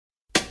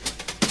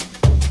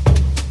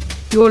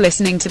You're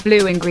listening to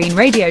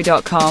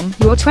blueandgreenradio.com,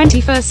 your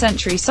 21st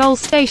century soul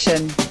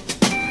station.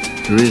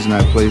 The reason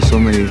I play so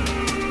many,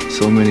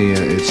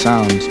 it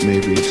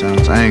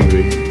sounds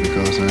angry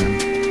because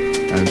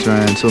I'm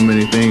trying so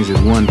many things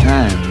at one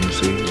time, you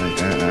see.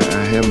 Like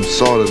I haven't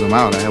sorted them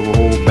out. I have a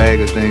whole bag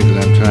of things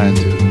that I'm trying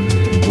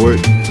to work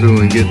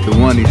through and get the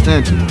one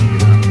essential, you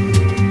know.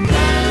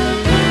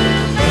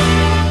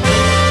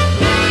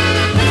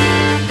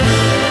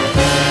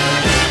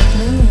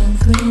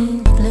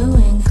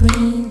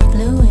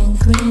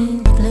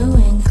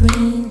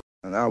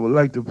 I would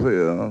like to play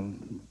a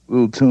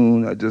little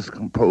tune I just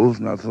composed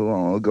not so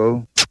long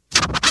ago.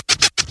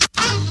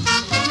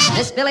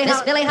 Miss Billie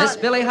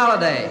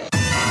Holiday.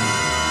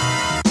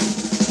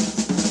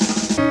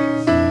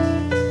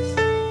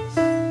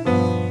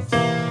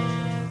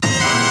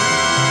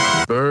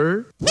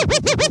 Bird.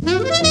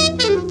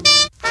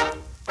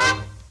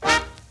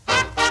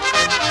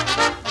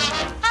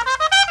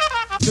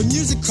 The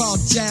music called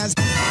jazz.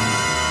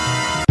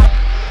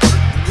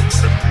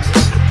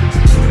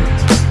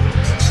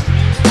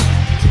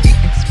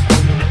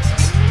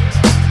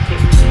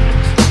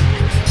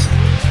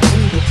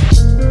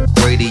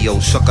 Radio,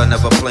 sucker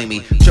never play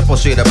me. Triple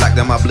shade of black,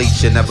 then my bleach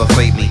should never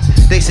fade me.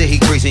 They say he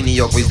crazy, New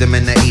York raised them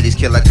in the 80s.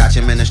 Killer catch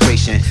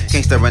administration,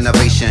 gangster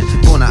renovation,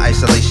 born of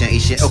isolation,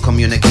 Asian ill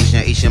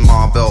communication, Asian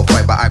Marble,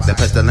 fight by act, the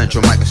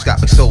pestilential,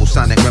 microscopic soul,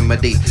 sonic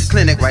remedy,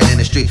 clinic right in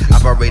the street,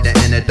 operating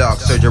in the dark,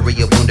 surgery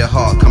of wounded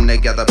heart, come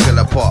together, pill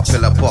apart,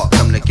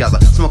 come together,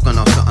 smoking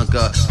on something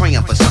good,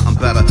 praying for something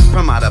better,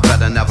 from out of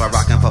better, never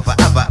rocking for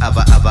forever,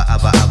 ever,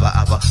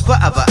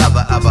 forever,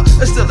 ever.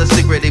 It's still a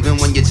secret even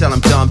when you tell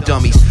them dumb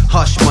dummies.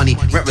 Hush money,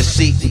 rent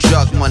receipt, and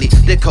drug money,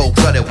 the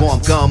cold-blooded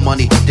warm gun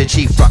money, the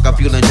chief rocker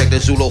fuel injector,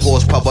 Zulu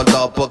horsepower,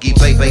 love boogie,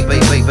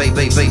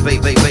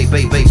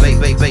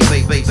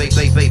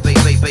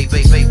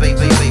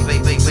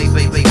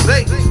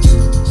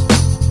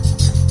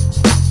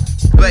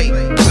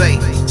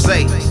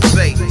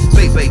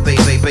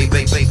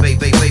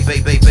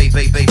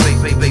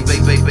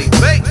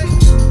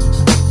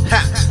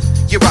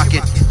 you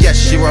rockin',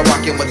 yes, you are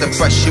rockin' with the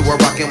fresh, you are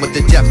rockin' with the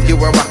depth, you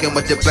are rockin'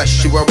 with the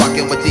best, you are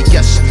rockin' with the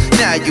yes.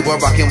 Now you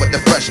are rockin' with the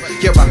fresh,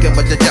 you're rockin'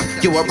 with the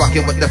depth, you are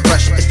rockin' with the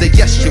fresh. It's the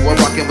yes, you are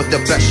rockin' with the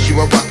best, you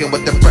are rockin'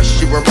 with the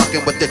fresh, you are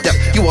rockin' with the depth,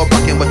 you are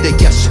rockin' with the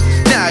yes.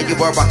 Now you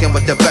are rockin'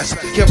 with the best,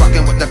 you're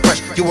rockin' with the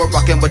fresh, you are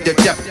rockin' with the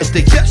depth. It's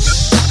the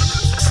yes.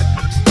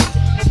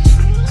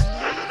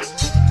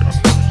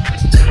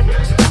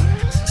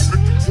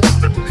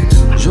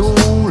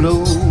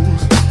 Zulu,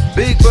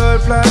 big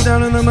bird fly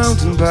down in the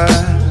mountain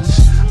pass.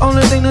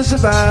 Only thing to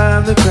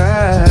survive the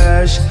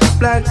crash,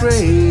 Black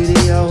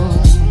Radio.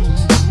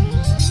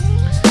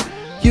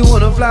 You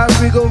wanna fly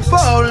free, go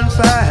far and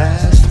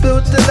fast.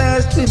 Built to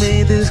last, we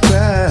made this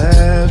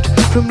craft.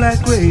 From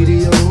Black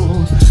Radio,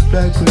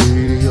 Black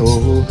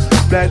Radio,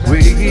 Black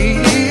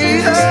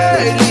Radio.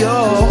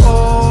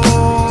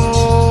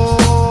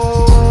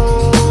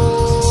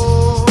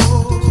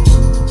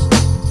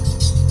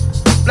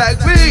 Black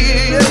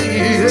Radio.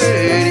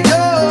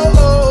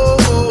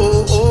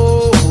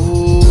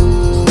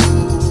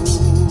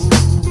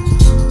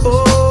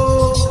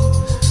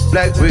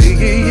 Black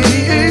Radio.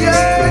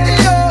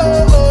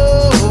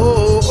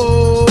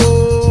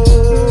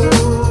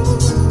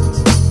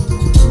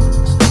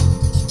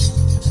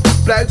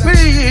 Black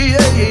Radio.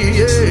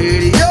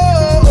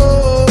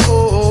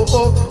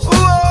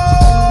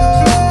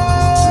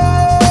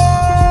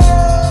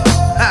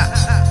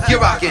 You're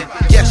rockin',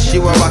 yes,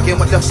 you are rockin'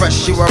 with the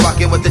fresh, you are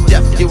rockin' with the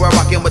depth, you are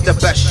rockin' with the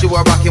best, you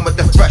are rockin' with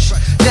the fresh.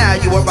 Now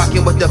you are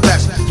rockin' with the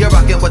best, you're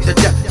rockin' with the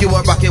depth, you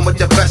are rockin' with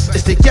the best.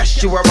 It's the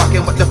yes, you are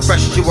rockin' with the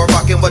fresh, you are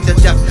rockin' with the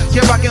depth,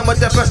 you're rockin'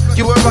 with the best,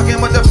 you are rockin'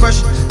 with the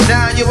fresh.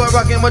 Now you are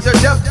rockin' with the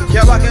depth,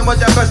 you're rockin'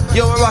 with the best,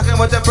 you are rockin'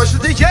 with the fresh.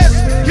 It's the yes,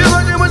 you're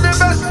rockin' with the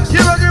best,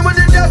 you're rockin' with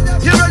the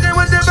depth, you're rockin'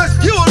 with the best,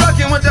 you are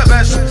rockin' with the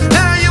best.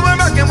 Now you are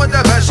rockin' with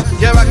the best,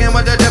 you're rockin'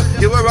 with the depth,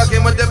 you are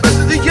rockin' with the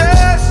best. It's the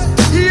yes,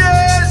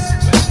 yes,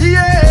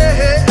 yeah.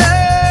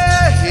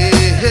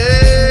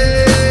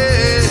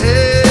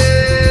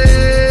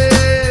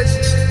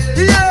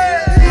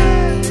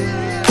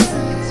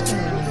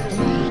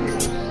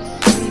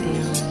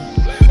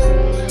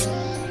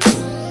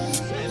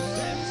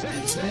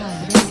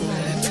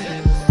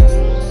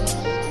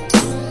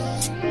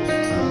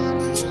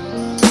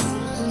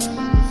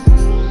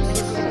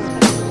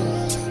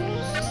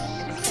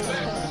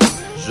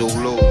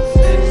 Zulu.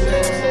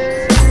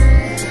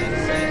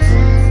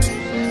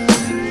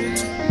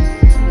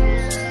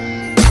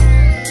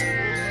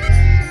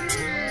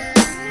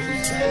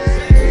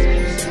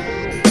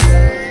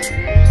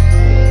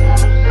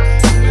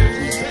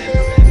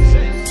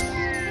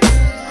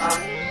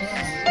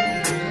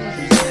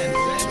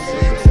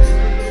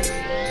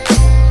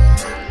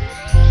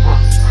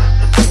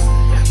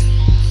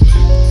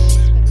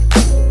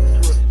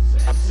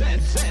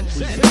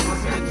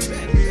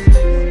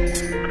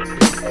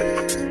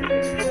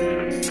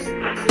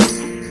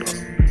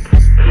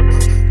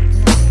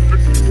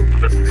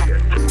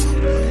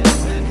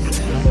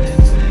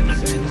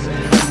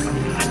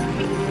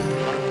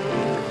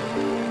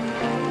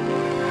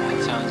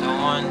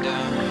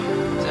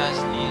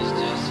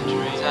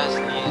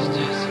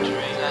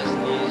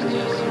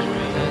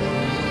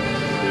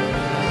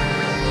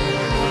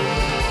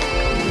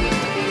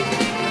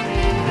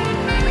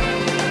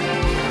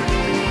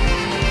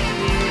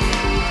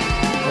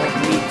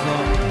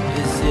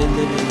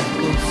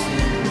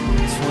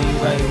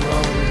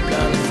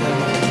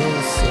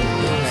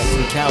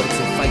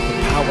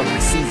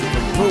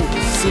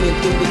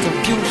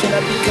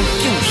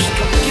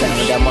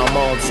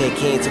 dogs had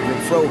cancer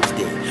and froze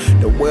there.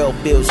 The world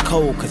feels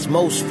cold cause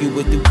most view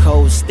it through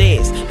cold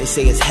stares. They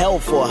say it's hell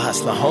for a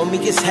hustler,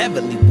 homie, it's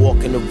heavenly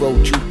walking the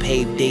road you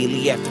pave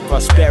daily. After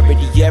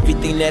prosperity,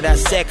 everything that I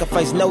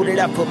sacrifice, know that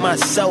I put my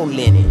soul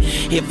in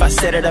it. If I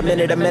said it, I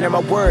meant it, I meant it, my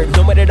word.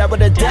 Know that I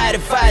would've died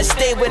if I had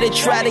stayed where they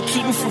tried to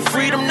keep me from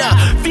freedom. Nah,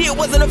 fear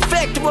wasn't a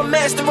factor, a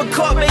master of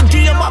carving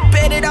DM. I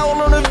bet it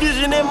all on a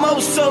vision that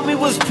most told me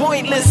was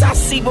pointless. I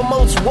see what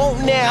most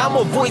won't now, I'm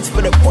a voice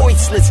for the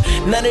voiceless.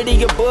 None of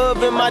the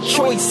above in my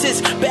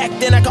choices. Back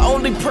then I could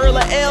only pearl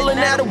a L, and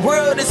now the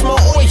world is my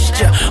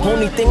oyster.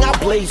 Only thing I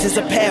blaze is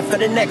a path for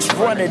the next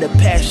runner. The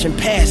passion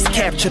past,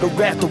 capture the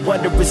wrath, the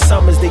wondrous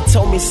summers. They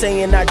told me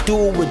saying I do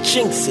it would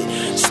jinx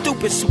it.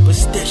 Stupid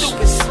superstition.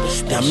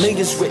 Now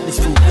millions witness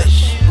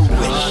foolish.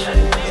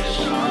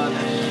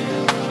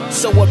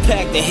 So I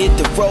packed and hit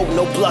the road,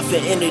 no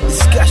bluffing in the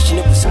discussion.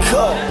 It was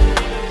cold.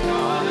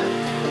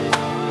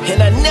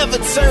 And I never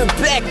turned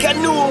back, I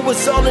knew it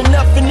was all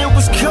enough and it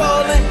was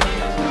calling.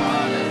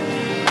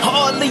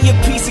 Hardly a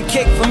piece of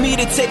cake for me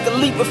to take a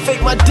leap of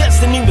faith, my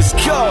destiny was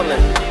calling.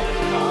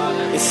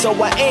 And so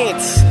I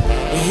answered,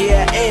 and here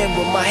I am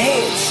with my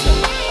hands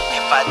up.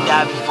 If I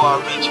die before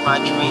I reach my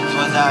dreams,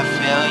 was I a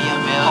failure?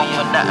 Hope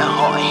for nothing,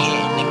 heart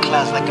hitting the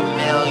clouds like a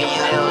million.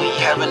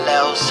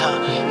 Parallels, huh?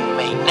 You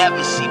may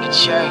never see the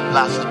cherry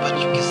blossoms, but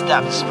you can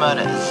stop the smell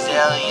of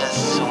azaleas.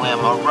 So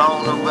am I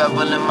wrong to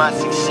revel in my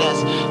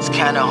success? It's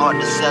kinda hard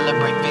to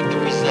celebrate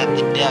victories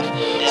after death.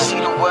 See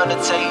the world to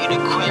tell you to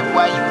quit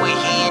while you were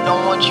here.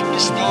 Don't want you to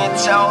stand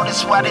tall,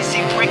 that's why they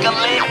say break a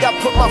leg. I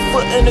put my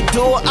foot in the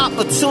door,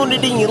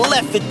 opportunity and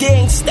left it there.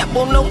 Ain't step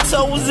on no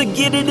toes to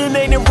get it in,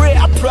 ain't it rare?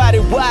 I pried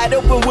it wide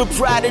open with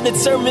pride and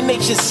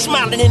determination,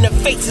 smiling in the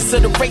faces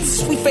of the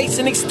races we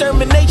facing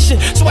extermination.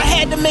 So I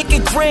had to make a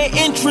grand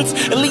entrance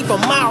and leave a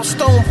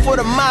milestone for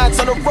the minds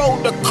on the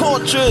road. The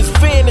culture is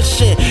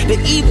vanishing. The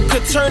evil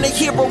could turn a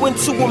hero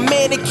into a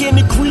mannequin.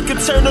 The Greek could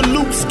turn a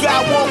Luke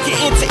Skywalker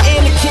into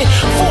Anakin.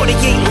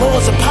 48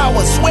 laws of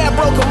power, swear I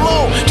broke them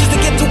all just to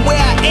get to where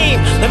I am.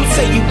 Let me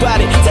tell you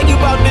about it. Tell you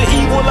about the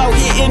evil out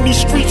here in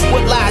these streets.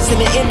 What lies in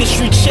the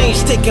industry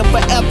change, taking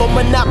forever,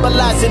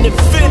 monopolizing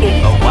infinity.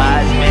 A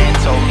wise man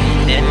told me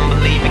he didn't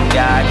believe in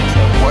God.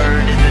 The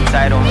word is the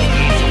title, the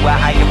key to a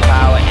higher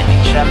power. And they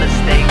try to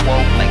stay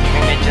woke like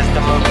dreaming just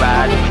a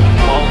mirage. But you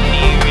won't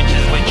need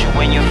riches with you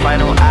in your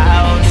final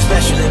hours. You're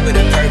special with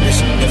a purpose.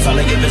 Then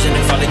follow your vision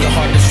and follow your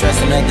heart. The stress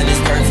and nothing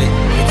is perfect.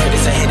 The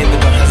critics are hating, but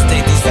don't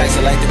hesitate. These facts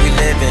are like that we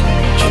live in.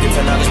 Hungry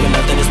for knowledge, but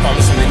nothing is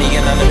promised. So many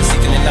and I never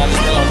seeking the knowledge.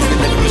 The longest we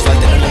live, it's like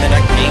the limit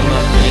I came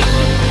up.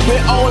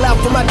 We're all out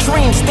for my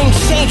dreams. Things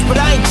change, but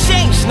I ain't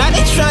changed. Now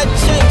they try to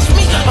change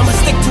me. I'ma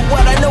stick to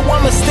what I know.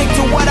 I'ma stick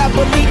to what I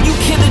believe. You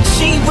can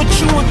achieve what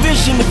you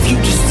envision if you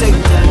just take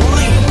that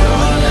leap.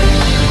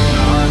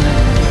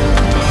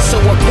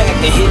 So I'm back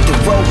to hit the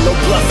road, no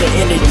bluffing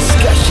in the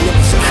discussion. It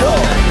was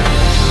cold.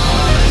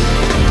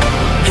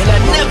 And I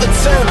never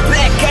turned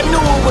back. I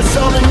knew it was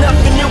all enough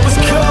and it was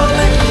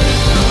calling.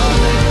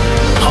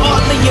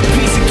 Hardly a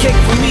piece of cake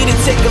for me to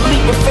take a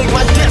leap of faith.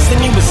 My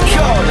destiny was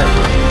calling.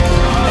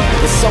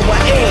 And so I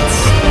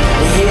answered,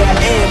 and here I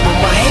am with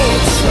my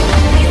hands up.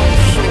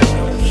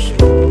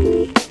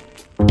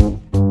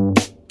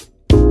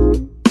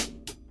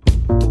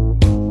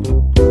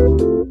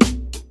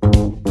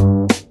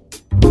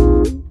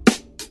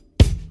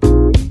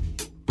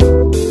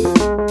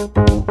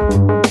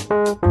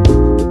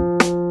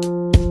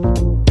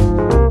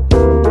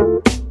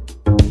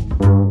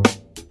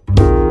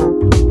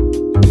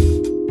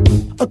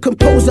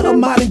 Composer of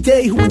modern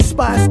day who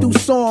inspires through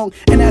song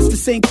and asks the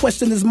same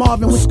question as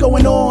Marvin, what's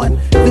going on?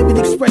 Vivid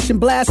expression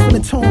blast from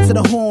the tones of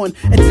the horn.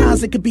 At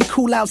times it could be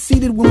cool out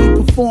seated when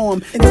we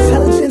perform.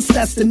 Intelligence,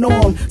 that's the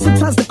norm.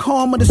 Sometimes the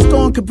calm of the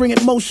storm could bring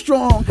it most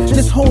strong.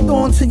 Just hold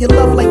on to your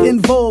love like in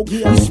vogue.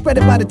 We spread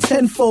it by the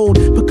tenfold.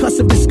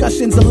 Percussive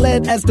discussions are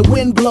led as the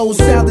wind blows.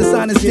 Sound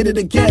designers did it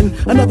again.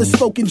 Another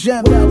spoken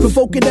gem,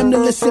 provoking them to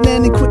listen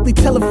in and quickly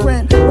tell a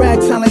friend.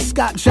 Ragtime like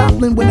Scott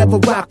Joplin whenever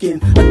rocking.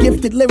 A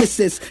gifted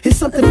lyricist, here's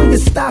something for your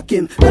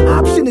stocking. The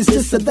option is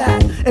this or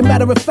that. And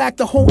matter of fact,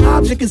 the whole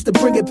object is to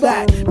bring it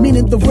back.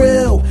 Meaning the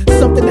real,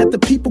 something that the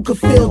people could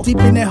feel deep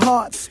in their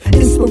hearts.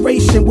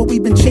 Inspiration, what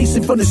we've been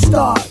chasing from the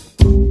start.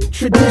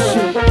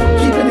 Tradition,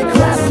 keeping it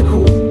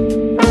classical.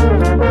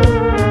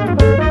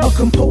 A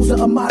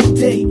composer of modern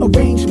day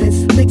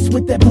arrangements mixed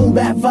with that boom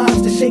bap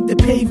vibes to shake the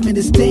pavement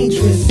is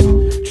dangerous.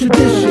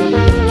 Tradition,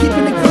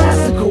 keeping it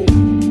classical.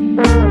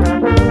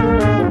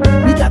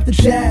 We got the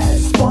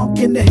jazz, funk,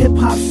 and the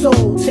hip-hop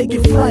soul,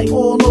 taking flight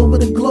all over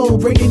the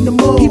globe, breaking the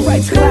mold. He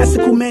writes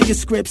classical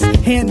manuscripts,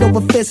 hand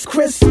over fist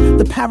crisp.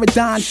 The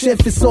paradigm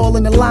shift is all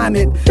in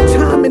alignment.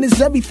 Timing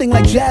is everything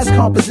like jazz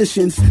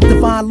compositions.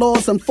 Divine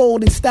laws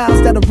unfold in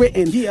styles that are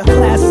written.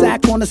 Class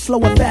act on the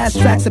slower fast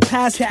tracks. A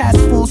past cast,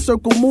 full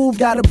circle move,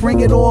 gotta bring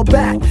it all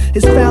back.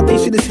 His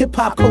foundation is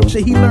hip-hop culture,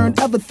 he learned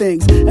other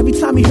things. Every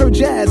time he heard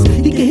jazz,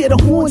 he could hear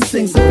the horn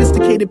sing.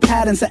 Sophisticated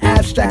patterns are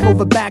abstract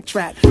over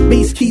backtrack.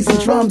 Bass, keys, and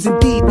drums,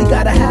 indeed, we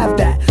gotta have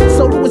that.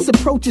 Soloist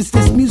approaches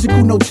this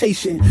musical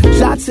notation.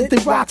 Shots it,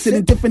 then rocks it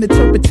in different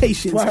different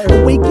interpretations.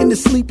 Awaken the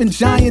sleeping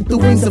giant through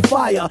wings of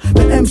fire.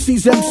 The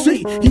MC's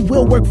MC, he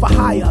will work for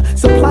hire.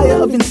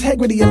 Supplier of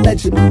integrity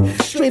allegedly.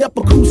 Straight up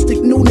acoustic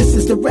newness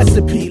is the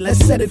recipe.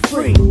 Let's set it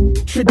free.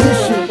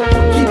 Tradition,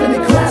 keeping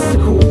it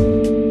classical.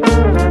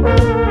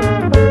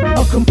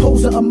 A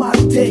composer of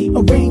modern day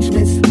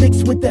arrangements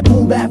mixed with that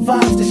boom bap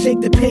vibes to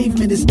shake the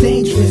pavement is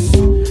dangerous.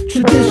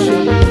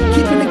 Tradition,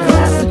 keeping it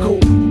classical.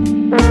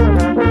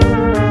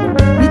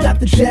 We got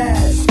the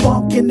jazz,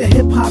 funk, and the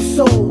hip hop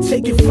soul,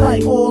 taking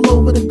flight all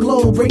over the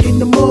globe, breaking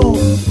the mold.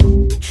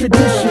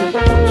 Tradition,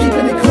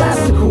 keeping it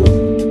classical.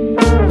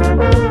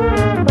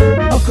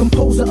 A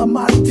composer of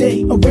modern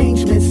day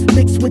arrangements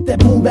mixed with that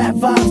boom bap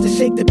vibes to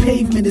shake the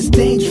pavement is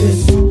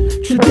dangerous.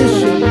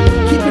 Tradition,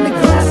 keeping it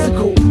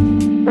classical.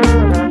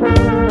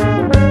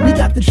 We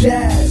got the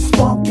jazz,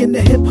 funk, and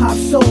the hip hop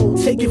soul,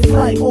 taking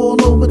flight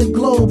all over the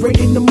globe,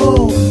 breaking the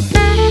mold.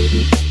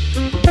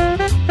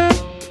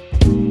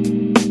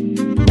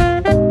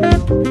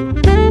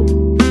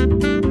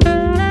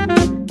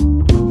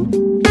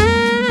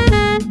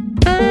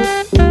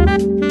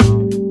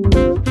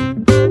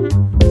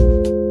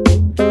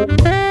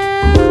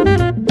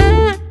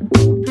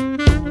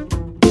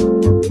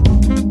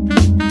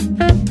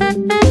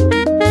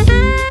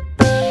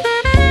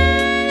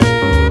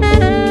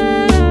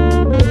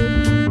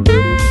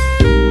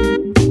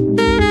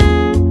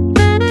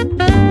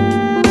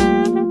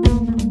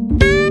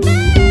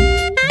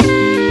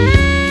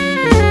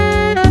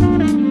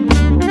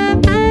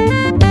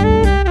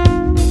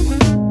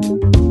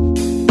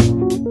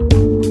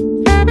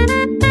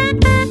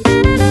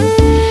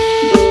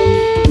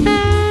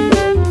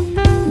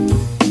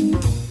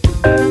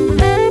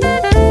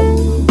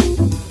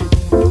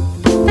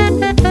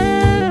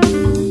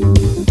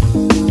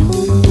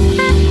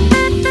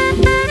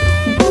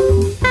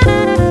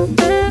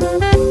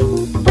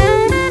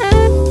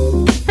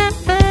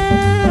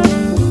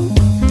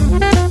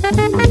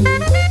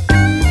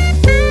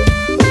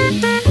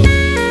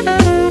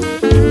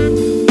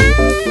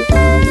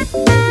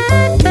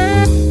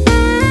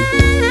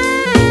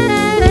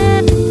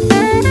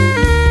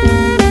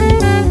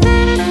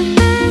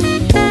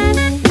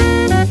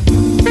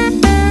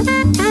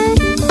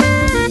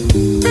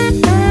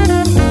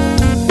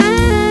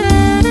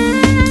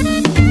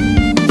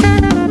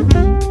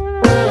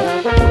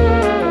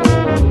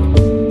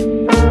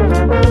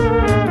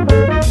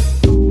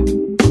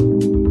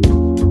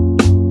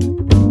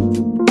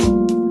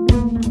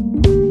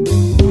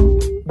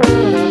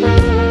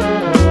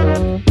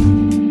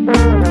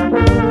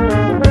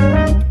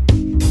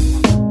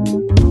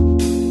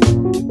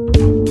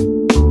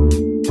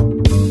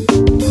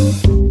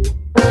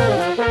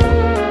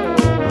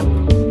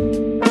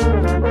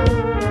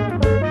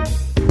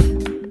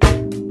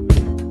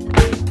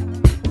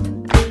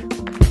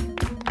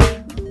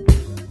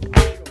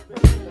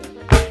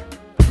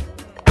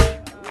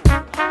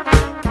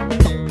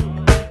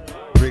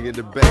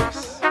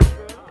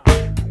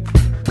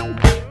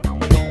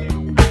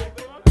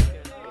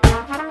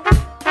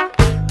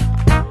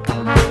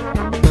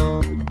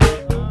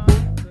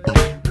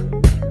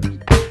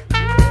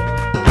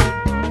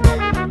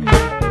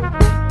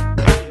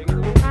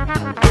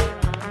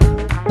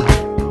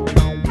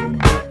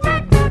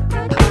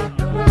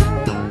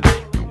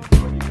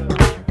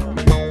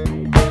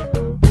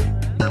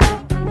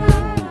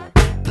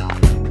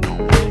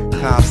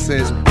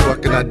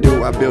 What can I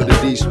do? I build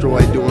and destroy,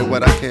 doing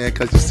what I can,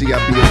 cause you see I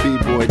be a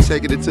B-boy,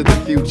 taking it to the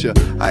future.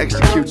 I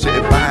execute you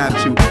if I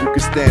have to. You can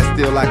stand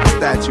still like a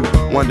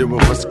statue, wondering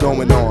what's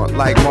going on.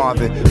 Like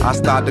Marvin, I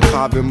started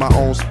carving my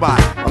own spot.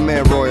 My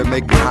man Roy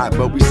make me hot,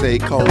 but we say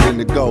cold in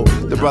the go.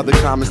 The brother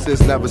common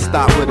sense never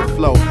stop with the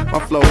flow. My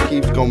flow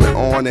keeps going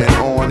on and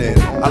on and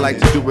I like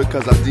to do it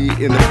cause I D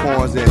in the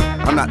corns and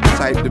I'm not the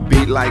type to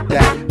beat like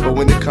that. But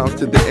when it comes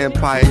to the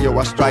empire, yo,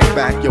 I strike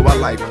back. Yo, I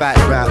like fat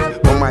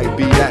raps, or might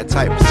be that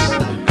type of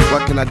shit.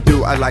 What can I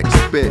do? I like to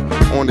spit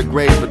on the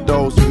grave for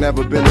those who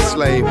never been a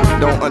slave.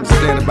 Don't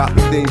understand about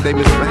the things they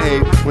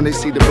misbehave. When they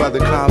see the brother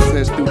common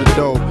sense through the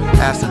door.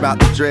 Ask about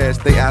the dress,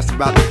 they ask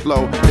about the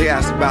flow. They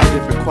ask about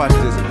different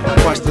questions.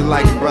 Question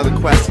like brother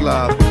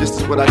Questlove. This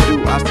is what I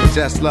do, I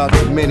suggest love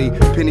to many.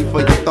 Penny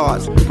for your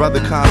thoughts, brother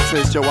common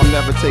sense. Yo, I'm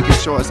never taking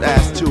shorts,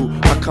 ass too.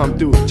 I come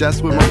through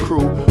just with my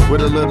crew,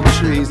 with a little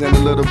trees and a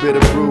little bit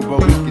of brew,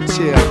 but we can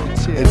chill.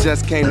 And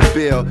just came to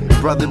build.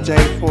 Brother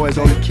James Poise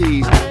on the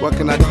keys. What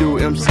can I do?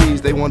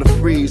 MCs, they wanna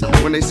freeze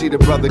when they see the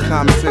brother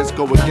common sense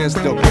go against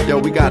them. Yo,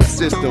 we got a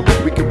system,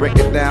 we can break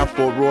it down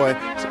for Roy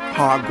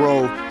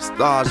Hargrove.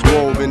 Stars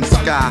wove in the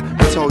sky.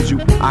 I told you,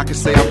 I can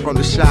say I'm from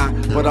the shy,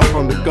 but I'm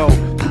from the go.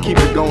 The keep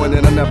it going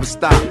and I never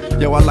stop.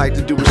 Yo, I like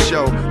to do a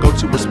show, go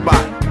to a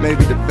spot,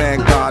 maybe the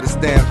Vanguard, and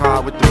stand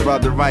hard with the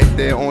brother right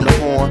there on the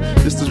horn.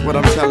 This is what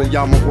I'm telling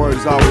y'all, my word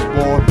is always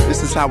born.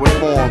 This is how it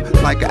formed,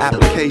 like an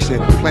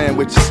application. Playing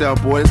with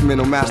yourself, boy, it's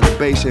mental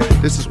masturbation.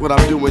 This is what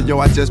I'm doing, yo,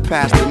 I just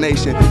passed the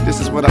nation.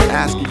 This is what I'm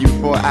asking you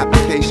for, an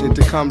application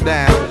to come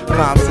down.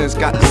 Common sense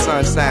got the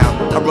sun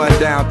sound. I run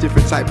down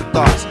different type of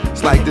thoughts.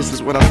 It's like this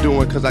is what I'm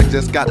doing, cause I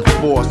just got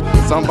divorced.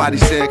 Somebody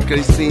said, cause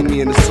they seen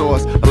me in the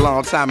source a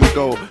long time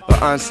ago,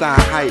 an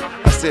unsigned hype.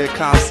 I said,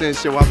 common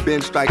sense, yo, I've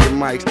been striking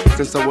mics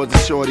since I was a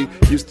shorty.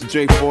 Used to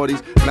drink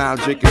 40s, now I'm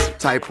drinking some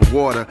type of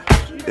water.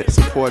 It's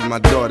supporting my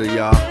daughter,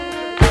 y'all.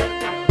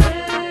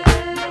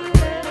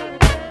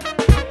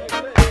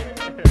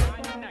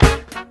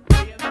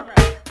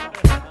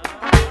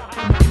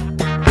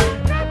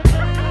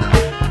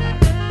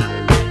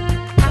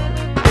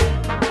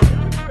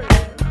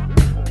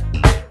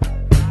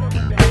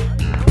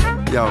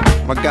 Yo,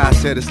 my guy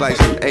said it's like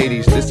some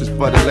 80s. This is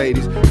for the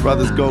ladies.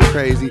 Brothers go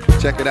crazy.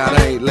 Check it out,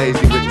 I ain't lazy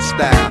with the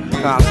style.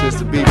 Constance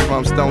to be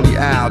from Stony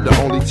Isle, the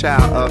only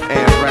child of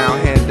Ann Brown,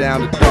 hand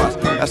down the thoughts.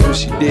 That's what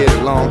she did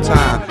a long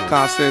time.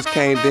 Constance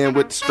came in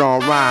with the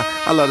strong rhyme.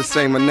 I love to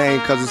say my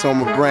name cause it's on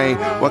my brain.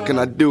 What can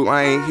I do?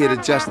 I ain't here to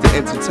just to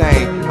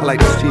entertain. I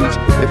like to teach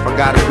if I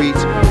gotta reach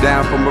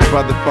down from a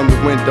brother from the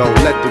window.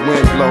 Let the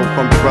wind blow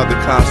from the brother.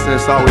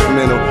 Constance always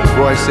mental.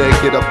 Roy said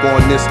get up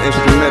on this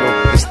instrumental.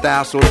 The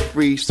style so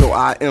free, so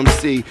I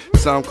MC.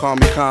 Some call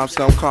me Calm,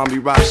 some call me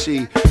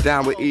Rashi.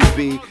 Down with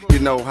EB, you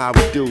know how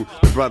we do.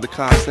 The brother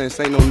Constance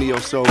ain't no neo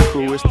soul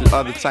crew, it's the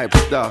other type of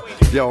stuff.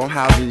 Yo, I'm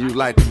housing you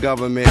like the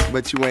government,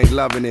 but you ain't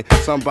loving it.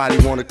 Somebody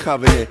want a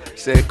covenant,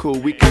 said cool,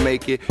 we can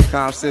make it.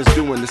 Constance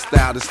doing the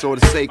style that's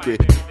sort of sacred.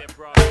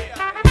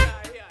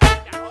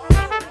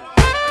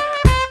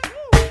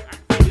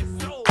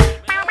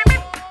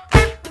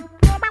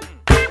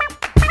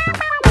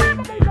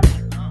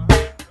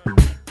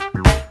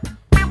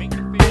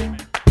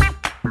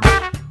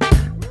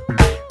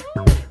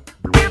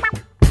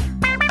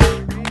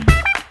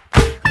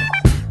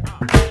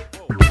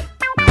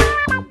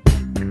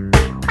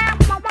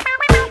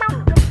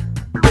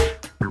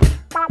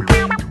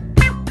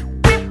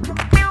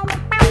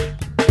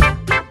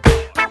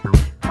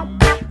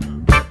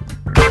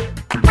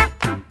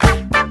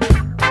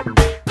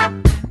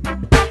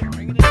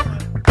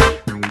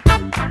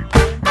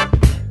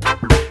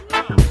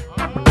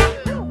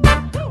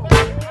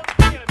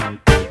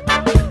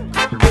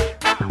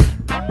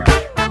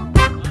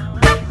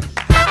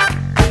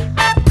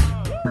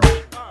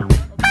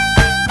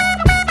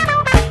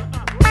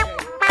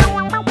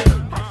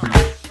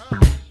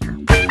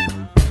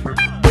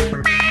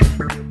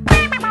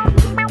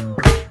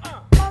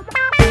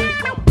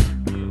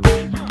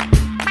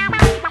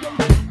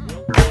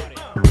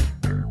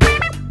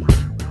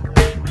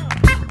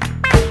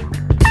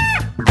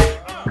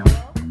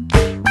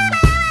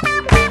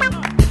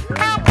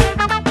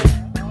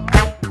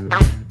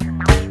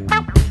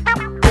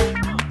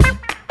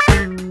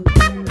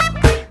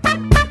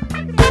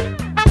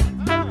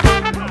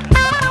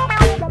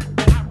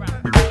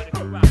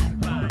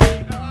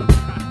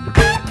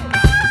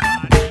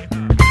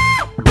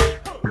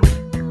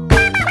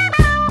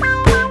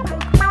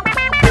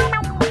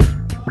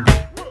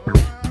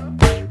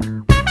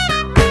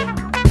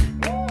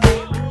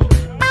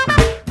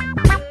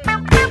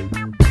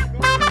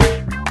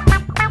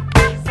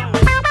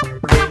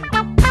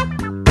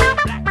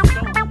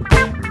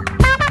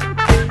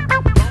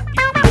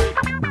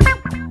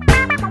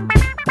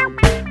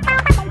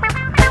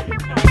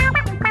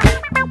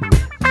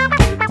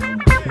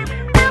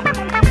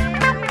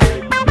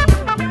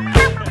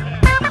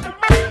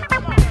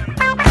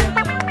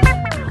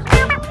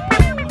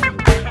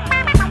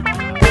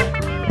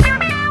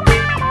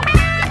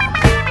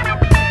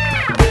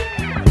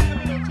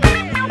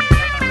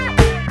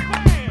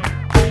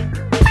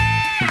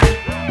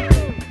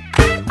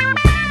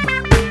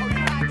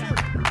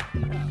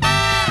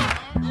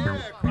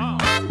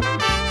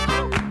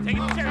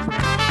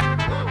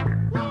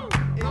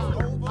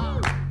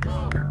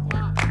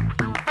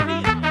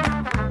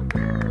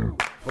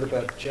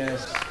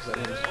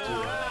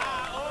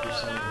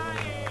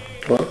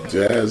 Well,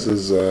 jazz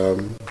is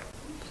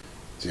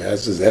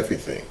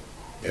everything.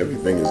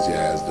 Everything is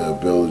jazz. The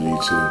ability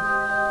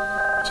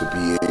to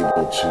be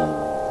able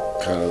to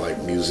kind of like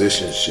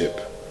musicianship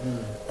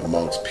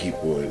amongst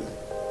people and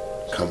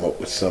come up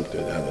with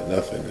something out of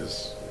nothing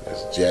is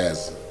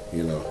jazz,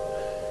 you know.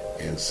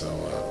 And so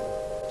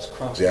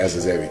jazz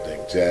is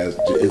everything. Jazz,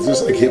 it's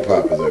just like hip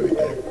hop is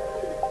everything.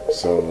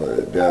 So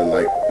they're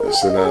like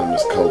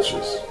synonymous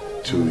cultures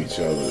to each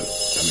other.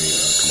 I mean,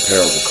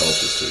 comparable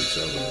cultures to each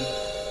other.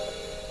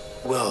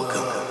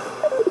 Welcome.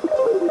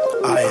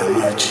 I am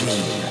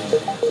Eugene,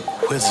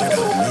 Wizard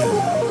of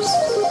Muse.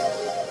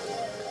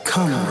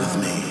 Come with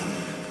me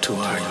to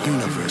our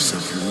universe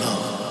of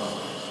love,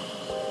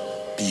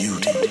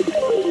 beauty,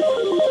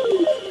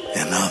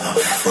 and other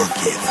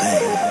funky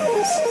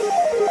things.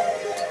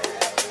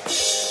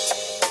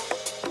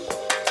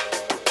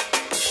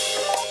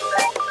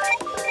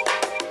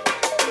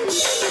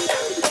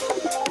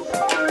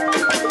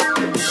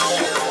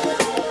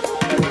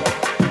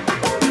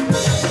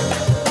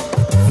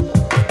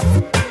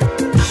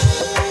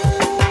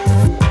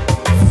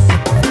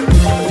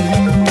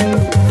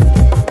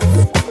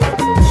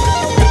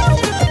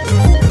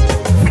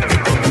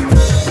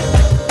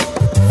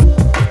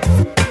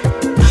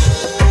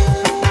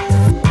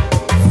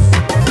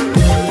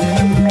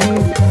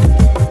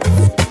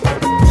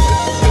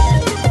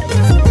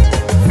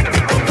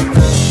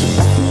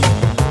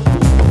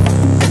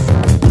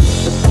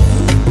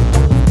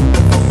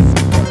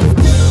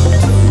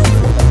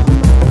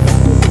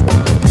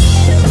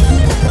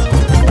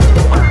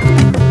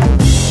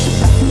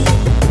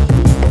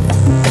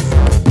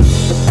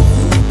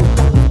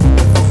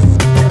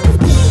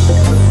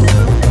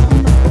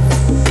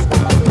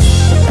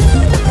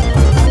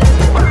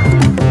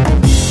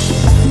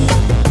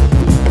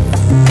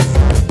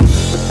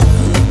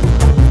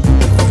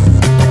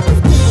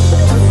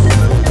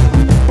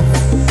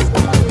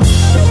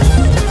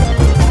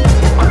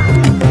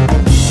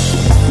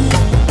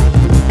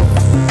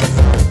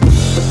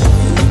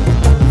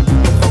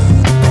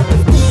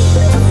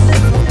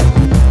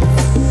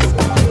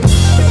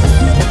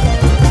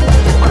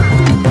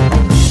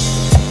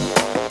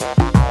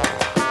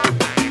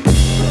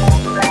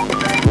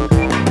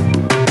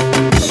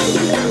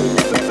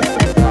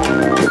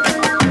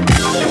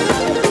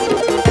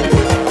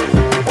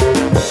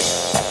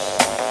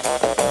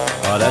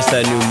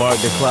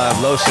 like the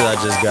Clive Low shit I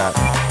just got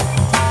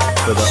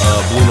for the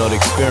Blue Note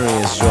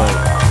Experience joint.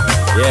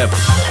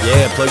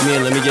 Yeah, plug me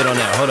in, let me get on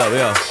that. Hold up,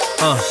 yo.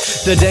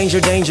 The danger,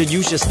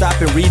 you should stop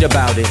and read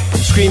about it.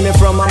 Screaming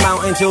from a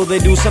mountain till they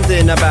do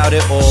something about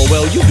it. Or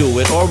well, you do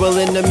it. Orwell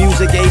in the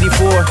music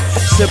 84.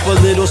 Sip a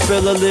little,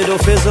 spill a little,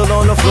 fizzle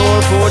on the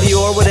floor. 40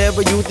 or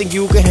whatever you think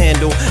you can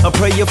handle. A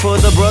prayer for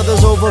the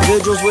brothers over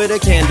vigils with a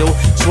candle.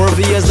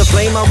 Swervy as the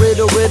flame, I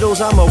riddle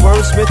riddles. I'm a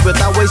wordsmith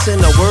without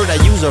wasting a word.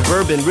 I use a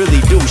verb and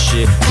really do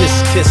shit.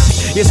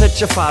 Kiss, you're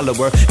such a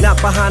follower.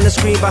 Not behind the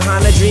screen,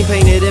 behind the dream.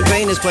 Painted in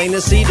pain, it's plain to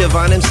see.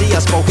 Divine MC, I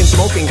spoke and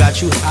smoking,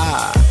 got you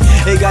high.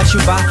 It got you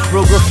by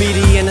real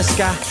graffiti in the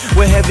sky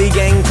with heavy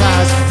gang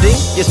ties.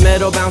 Think it's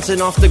metal bouncing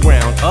off the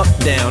ground, up,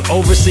 down.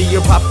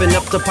 Overseer popping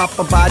up to pop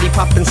a body,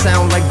 popping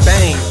sound like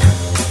bang.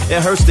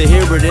 It hurts to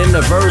hear it in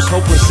the verse,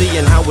 hoping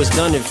seeing how it's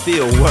done it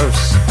feel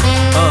worse.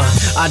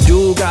 I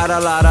do got a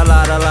lot of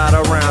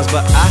rounds,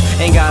 but I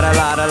ain't got a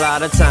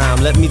lot of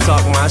time. Let me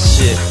talk my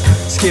shit.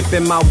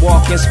 Skipping my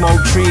walk and smoke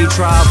tree,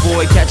 try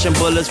avoid catching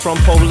bullets from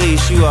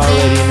police. You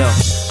already know.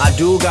 I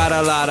do got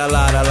a lot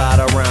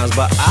of rounds,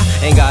 but I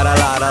ain't got a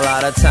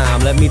lot of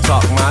time. Let me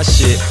talk my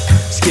shit.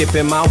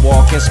 Skipping my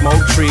walk and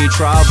smoke tree,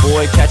 try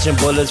avoid catching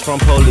bullets from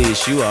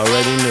police. You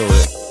already knew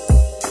it.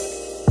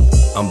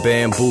 I'm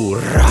Bamboo.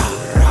 Rah.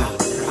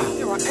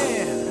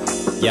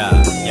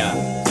 Yeah.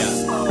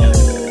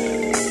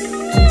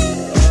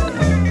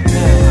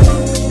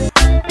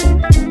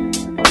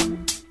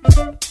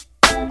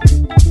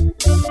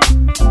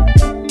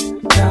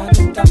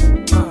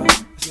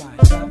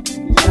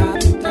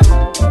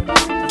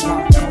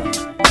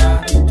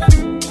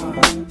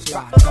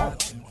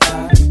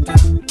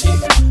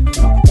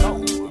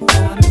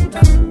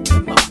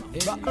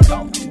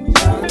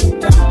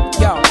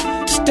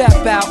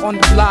 Step out on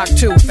the block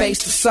to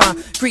face the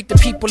sun. Greet the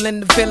people in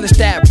the village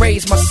that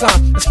raised my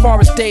son. As far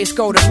as days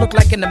go, this look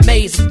like an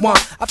amazing one.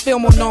 I feel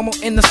more normal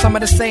in the summer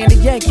than saying the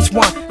Yankees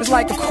won. It's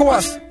like, of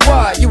course,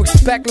 what? You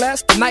expect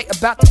less? The night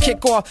about to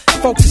kick off.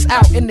 Folks is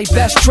out in their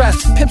best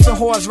dress. Pimps and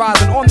whores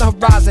rising on the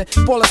horizon.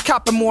 Ballers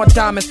copping more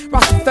diamonds.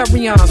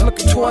 Rastafarians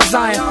looking towards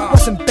Zion.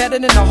 What's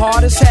embedded in the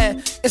heart is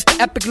head. It's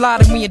the epic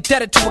line, and we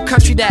indebted to a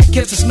country that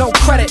gives us no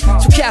credit.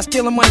 So cash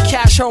dealing money,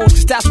 cash holes,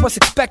 cause that's what's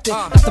expected.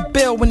 Not the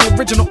bill when the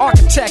original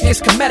architect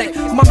is comedic.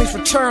 Mummies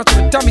return so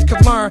the dummies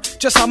could learn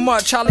just how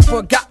much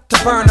Hollywood got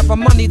to burn of a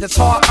money that's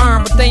hard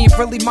earned. But they ain't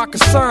really my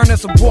concern.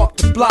 It's a walk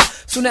the block.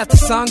 Soon as the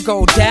sun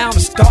go down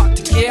and start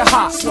to get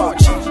hot.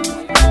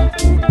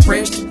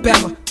 Bridge to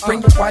Bama.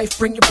 Bring your wife,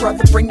 bring your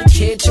brother, bring your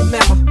kid, your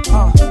mama.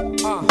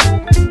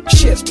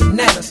 Shit's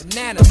bananas.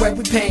 The way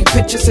we paint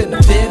pictures in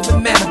a vivid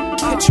manner.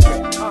 Picture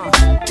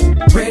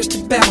it. Bridge to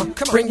Bama.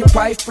 Bring your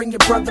wife, bring your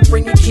brother,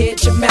 bring your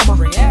kid, your mama.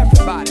 Bring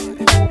everybody.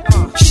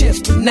 Shit's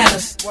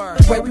bananas.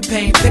 The way we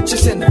paint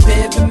pictures in a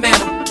vivid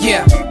manner.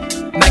 Yeah.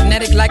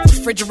 Magnetic like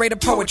refrigerator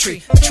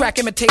poetry. Attract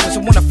imitators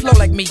who wanna flow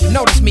like me.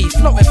 Notice me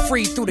floating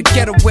free through the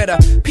ghetto where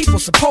the people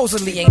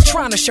supposedly ain't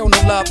trying to show no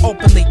love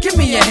openly. Give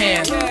me your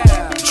hand.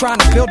 Trying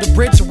to build a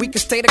bridge so we can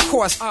stay the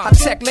course. I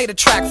tech laid a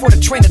track for the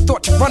train of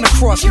thought to run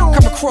across.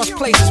 Come across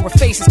places where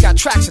faces got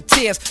tracks of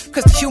tears.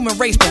 Cause the human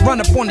race been run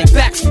up on their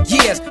backs for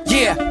years.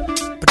 Yeah.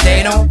 But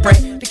they don't break.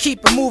 They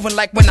keep it moving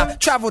like when I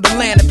travel the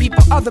land. The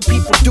people, other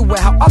people do it.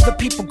 How other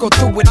people go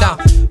through it. I'm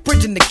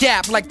bridging the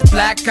gap like the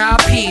Black Eyed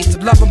Peas.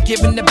 The love I'm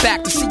giving it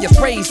back. To see us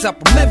raise up,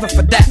 I'm living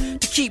for that.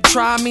 To keep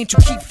trying means you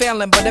keep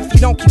failing. But if you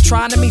don't keep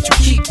trying, it means you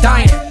keep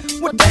dying.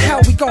 What the hell,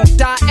 we gon'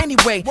 die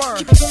anyway.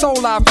 Keep your soul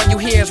alive while you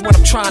hear is what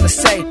I'm trying to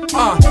say.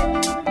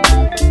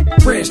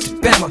 Bridge to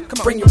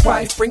Bama. Bring your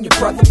wife, bring your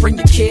brother, bring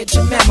your kid,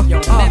 your mama.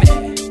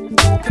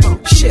 Come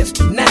on, shit's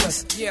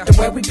bananas. The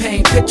way we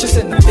paint pictures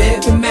in a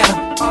vivid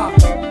manner.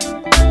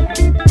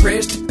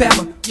 Bridge to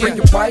Bama. Bring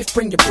your wife,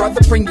 bring your brother,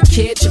 bring your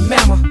kid, your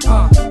mama.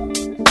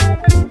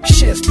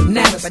 Shit's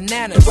bananas.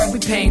 The way we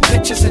paint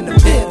pictures in a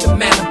vivid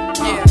manner.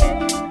 Yeah.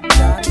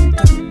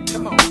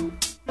 Come on.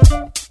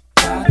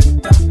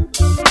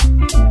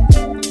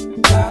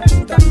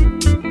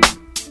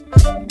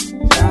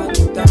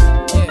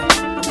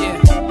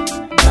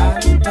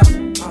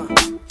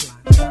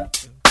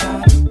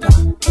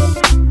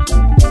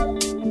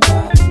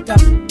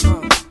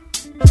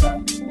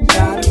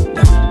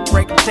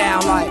 Break it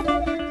down like.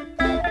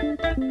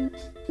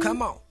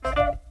 Come on.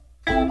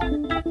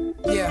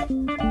 Yeah.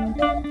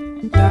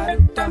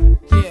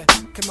 Yeah.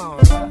 Come on.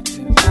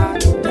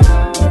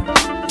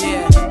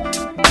 Yeah.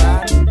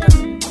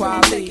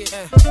 Quality.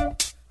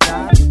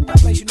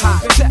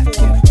 Hot tech.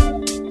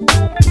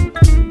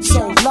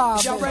 So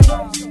live.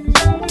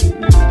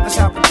 That's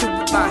how we do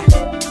it like.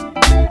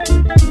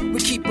 We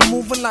keep it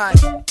moving like.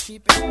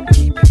 Keep it.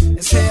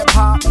 It's hip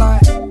hop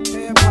like.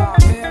 Hip hop.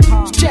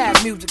 It's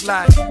jazz music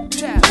like.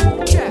 Jazz.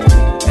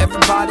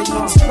 Everybody in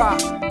the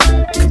spot.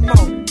 Come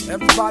on.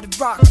 Everybody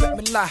rock with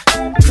me like.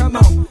 Come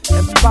on.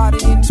 Everybody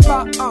in the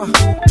spot.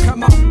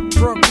 Come on.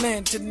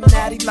 Brooklyn to the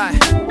natty like.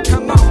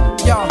 Come on.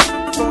 Y'all.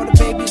 For the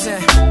babies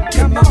and.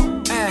 Come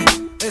on.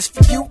 And it's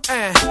for you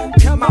and.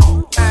 Come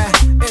on.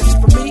 And it's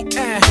for me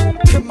and.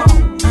 Come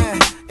on.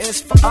 And it's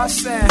this for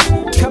us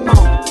and come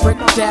on, break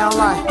it down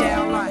like.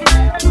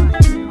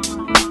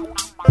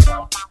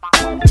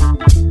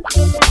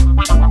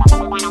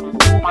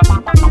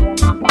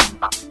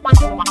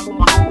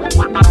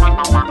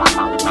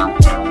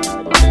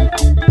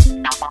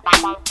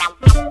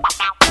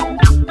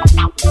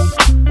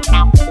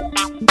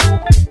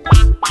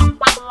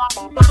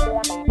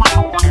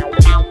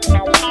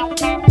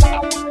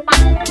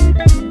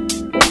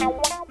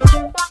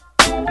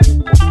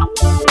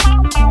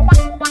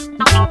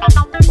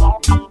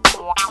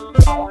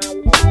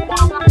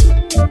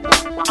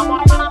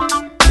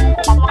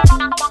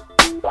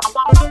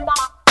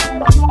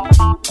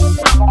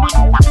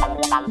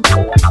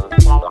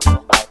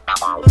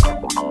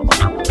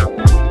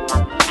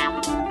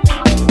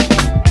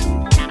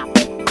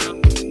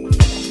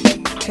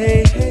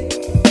 Hey, hey,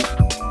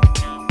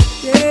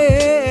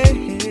 yeah,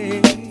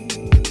 hey,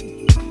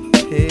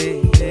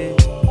 hey, hey.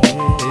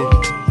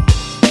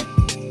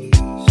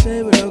 Say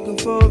we're looking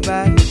for a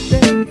bad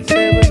day.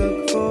 Say we're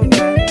looking for a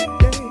bad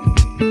day.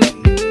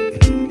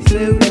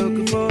 Say we're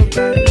looking for a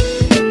bad day.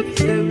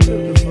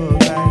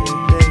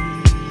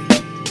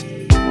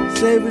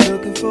 Say we're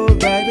looking for a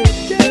bad day.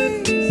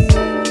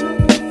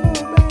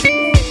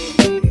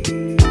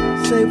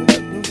 Say we're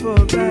looking for a bad day. Say we're looking for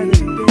a bad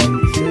day.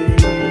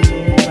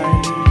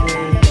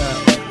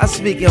 I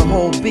speak in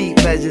whole beat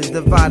measures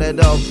divided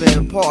up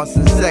in parts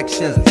and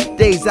sections.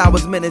 Days,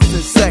 hours, minutes,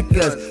 and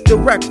seconds.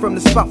 Direct from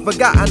the spot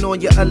forgotten on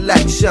your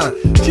election.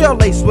 Trail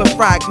laced with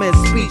fragments,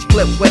 speech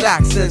clipped with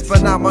accents.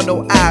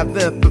 Phenomenal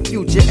advent for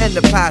future and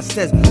the past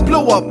tense.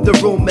 Blow up the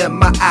room in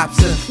my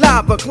absence.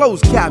 Live or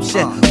closed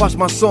caption. Watch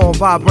my song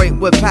vibrate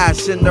with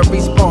passion. The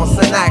response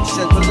and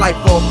action to life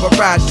over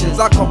rations.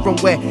 I come from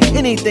where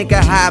anything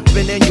can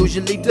happen and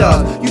usually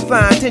does. You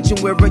find tension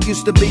where it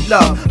used to be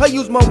love. I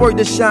use my word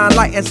to shine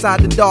light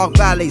inside the dark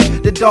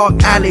valleys. The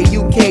dark alley,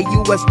 UK,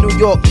 US, New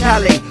York,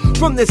 Cali.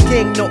 From this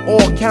king to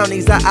all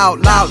counties, I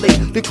out loudly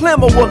the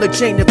clamor will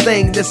change the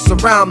things that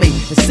surround me.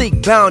 And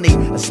seek bounty,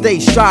 I stay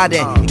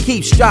striding and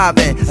keep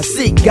striving. I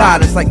seek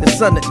guidance like the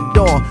sun at the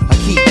dawn. I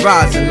keep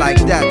rising like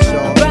that,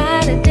 y'all. A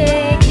brighter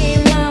day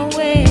came my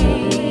way.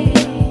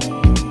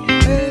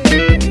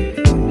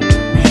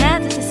 I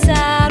had to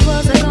decide,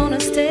 was I gonna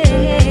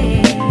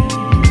stay?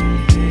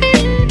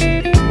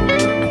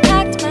 I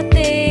packed my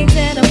things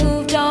and I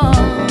moved on.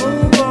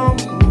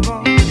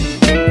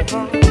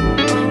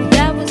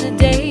 That was the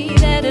day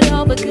that it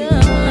all begun.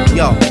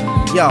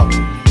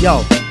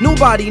 Yo,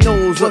 nobody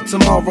knows what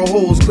tomorrow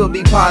holds. Could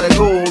be pot of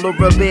gold or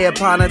a bear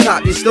pond on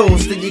top your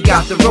stove. Still you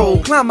got the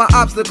road. Climb my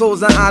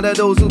obstacles and honor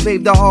those who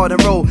paved the hard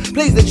road.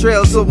 Blaze the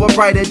trail so a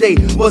brighter day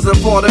wasn't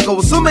far to go.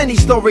 So many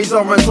stories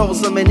are untold,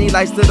 so many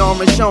lights that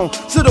aren't shown.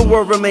 So the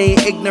world remain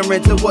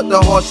ignorant to what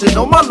the heart should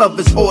know. My love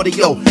is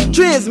audio,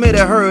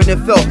 transmitted, heard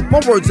and felt. My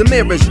words are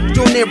mirrors,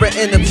 draw nearer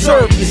and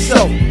observe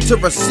yourself. To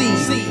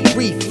receive,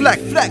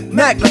 reflect,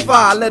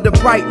 magnify, let the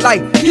bright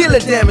light heal the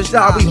damage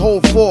die. We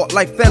hold fort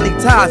like family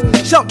ties.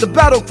 Shout the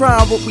battle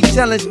cry, what we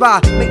challenged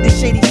by. Make the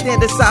shady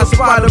stand aside,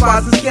 spider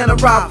rise and scan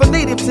arrive. For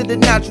native to the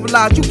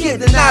naturalized, you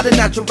can't deny the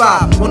natural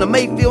vibe. On the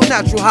Mayfield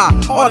natural high,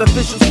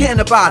 artificials can't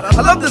abide.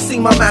 I love to see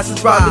my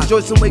masses ride,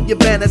 rejoice and wave your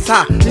banners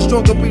high. The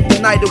stronger breathe the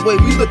night away,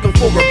 we looking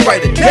for a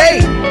brighter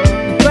day.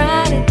 A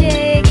brighter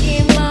day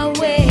came my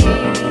way.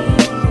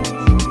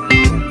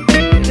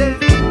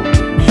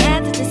 I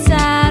had to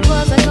decide,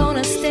 was I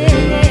gonna stay?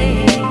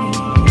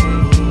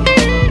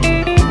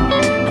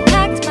 I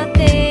packed my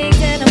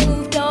things and I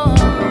moved on.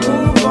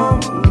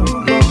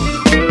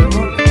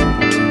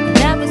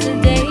 That was the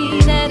day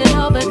that it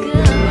all begun.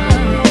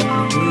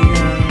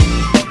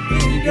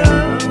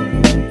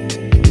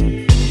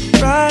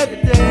 Brighter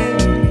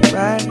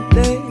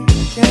day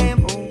came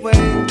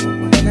away,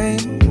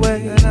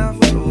 and I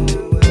flew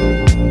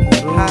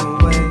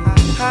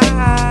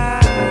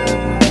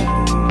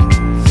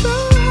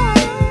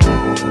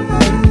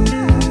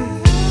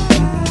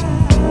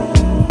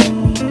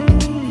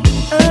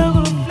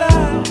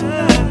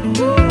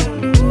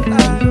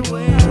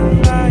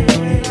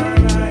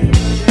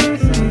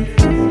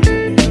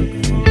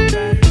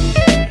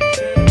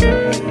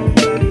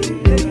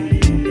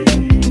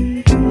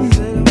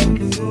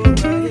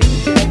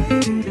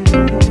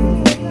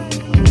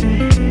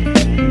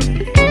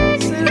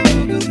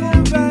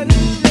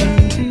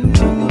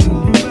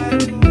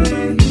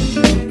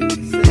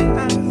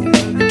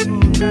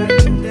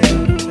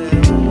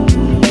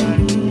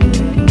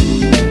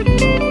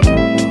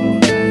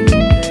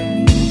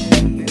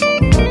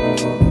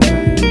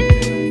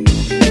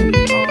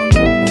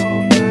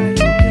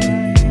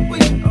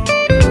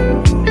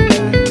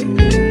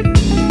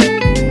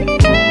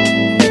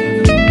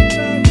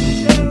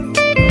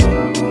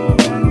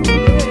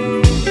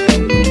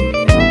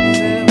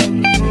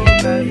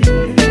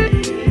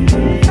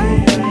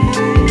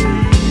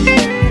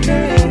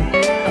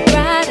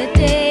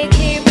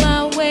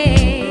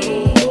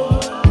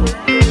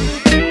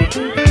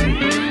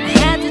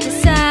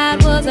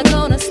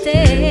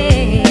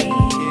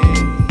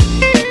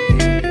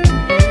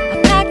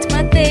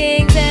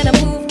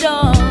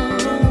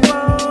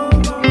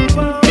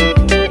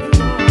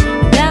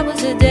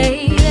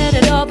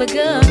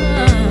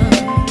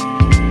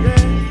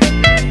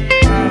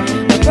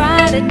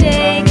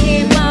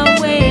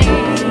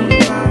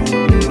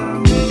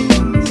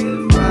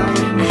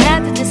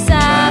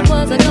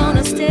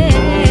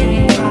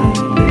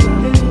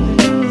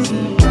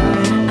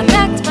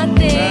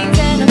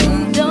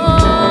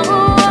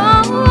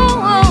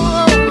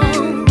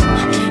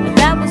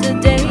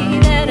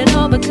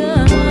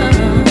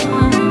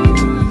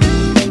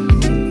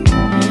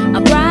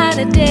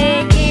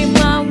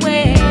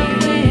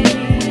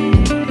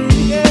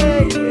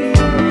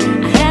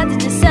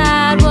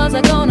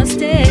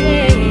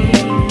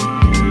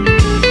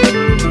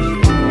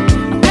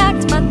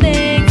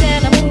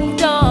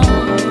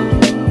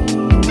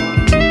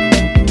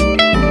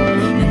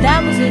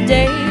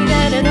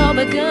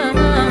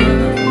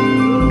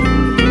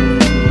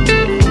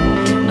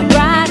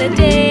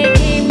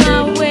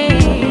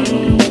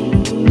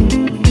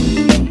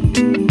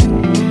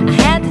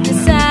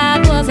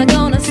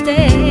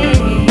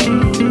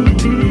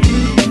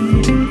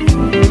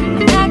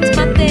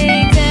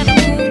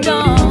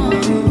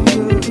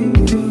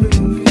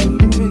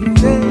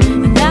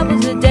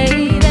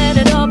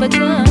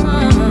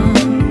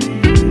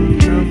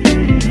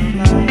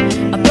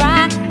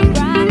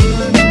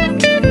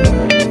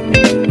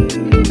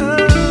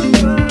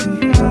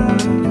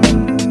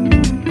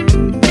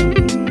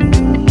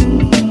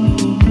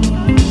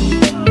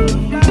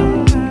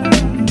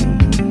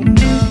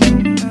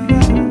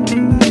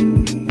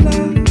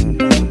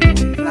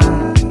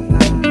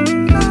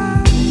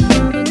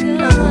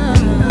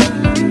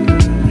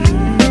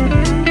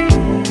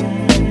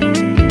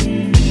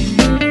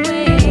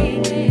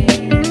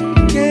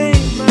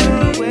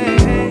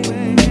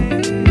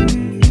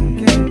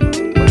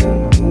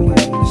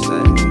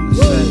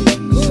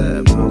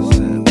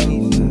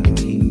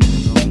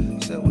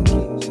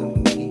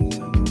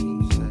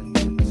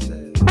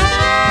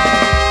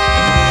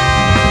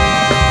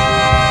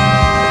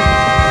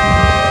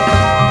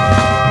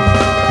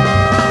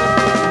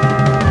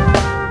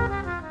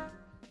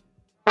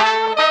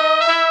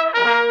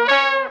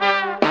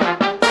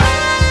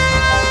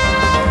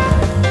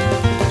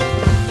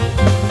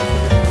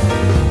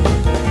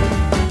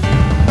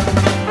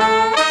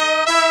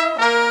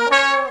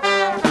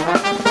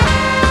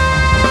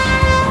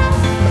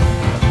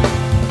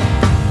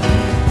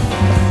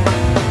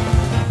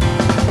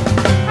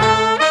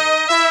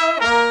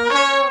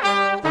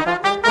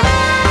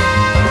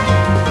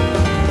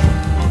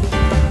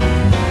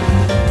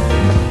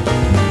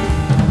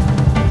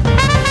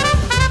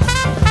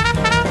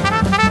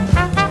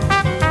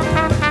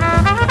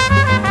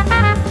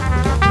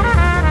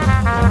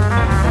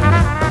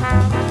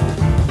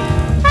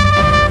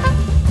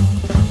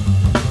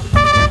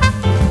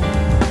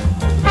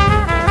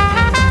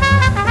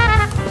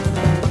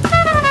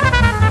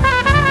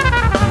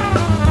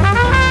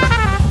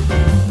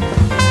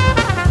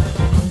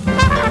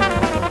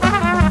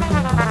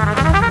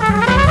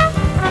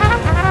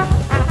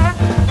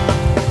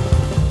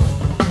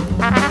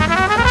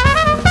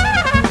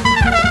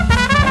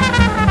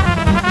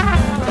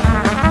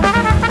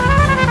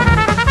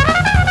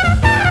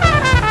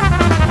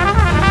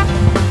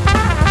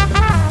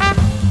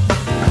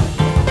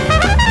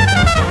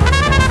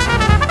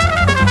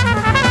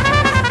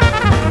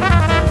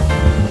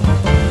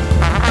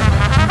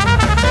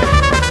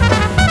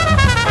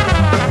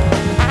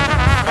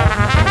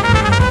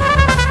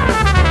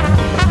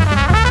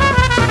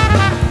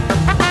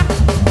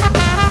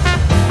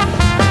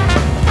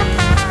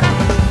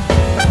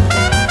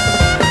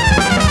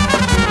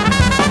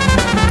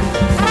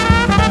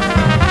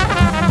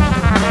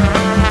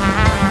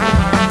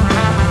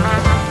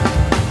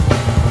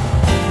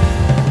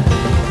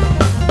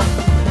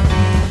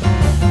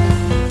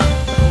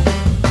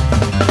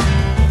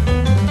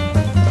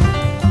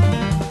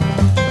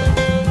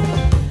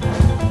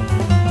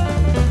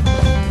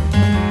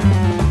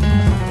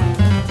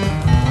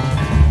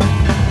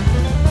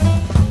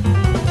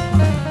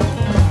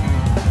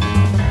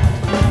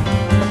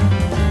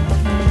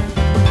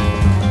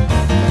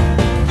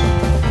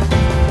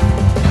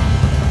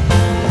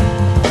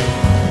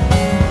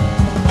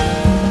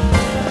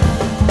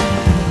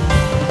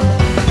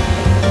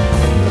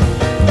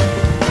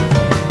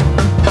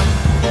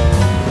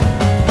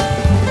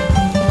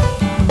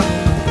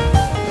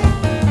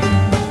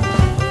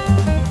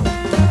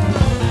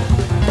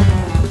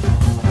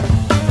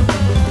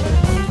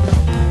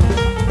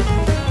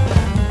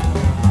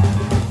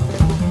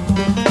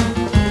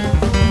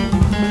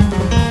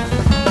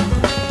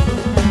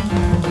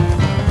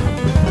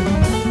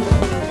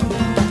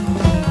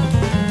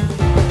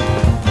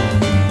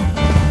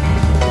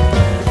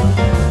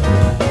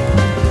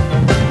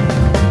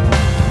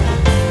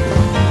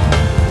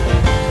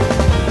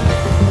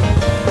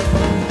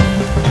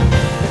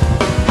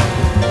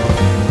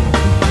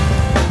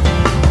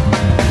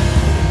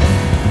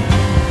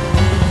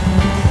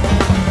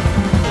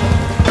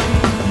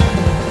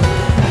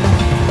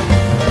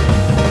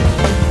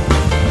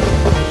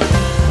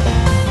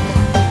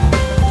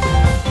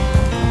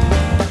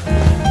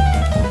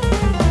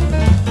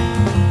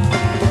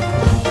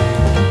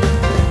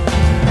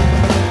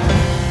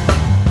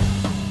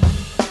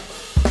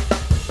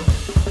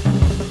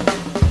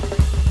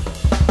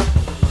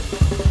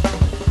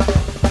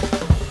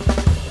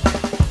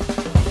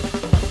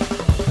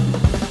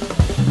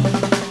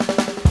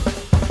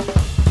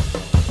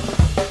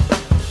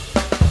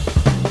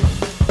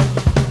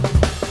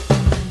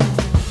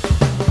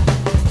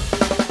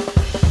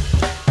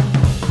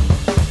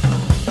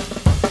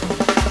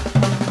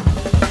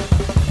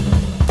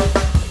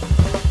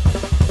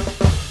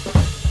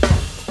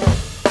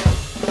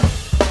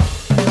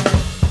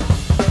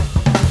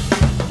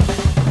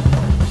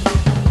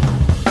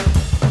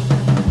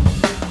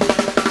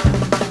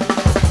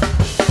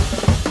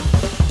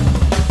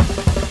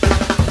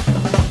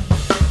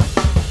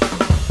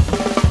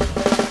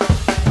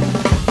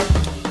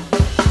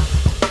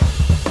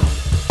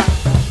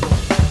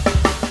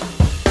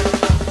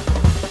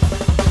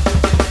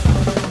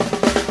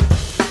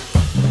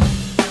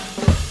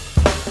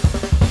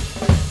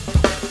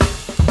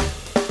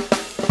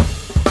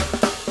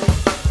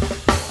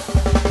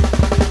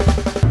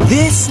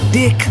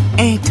dick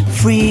ain't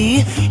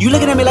free. You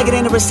looking at me like it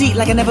ain't a receipt,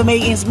 like I never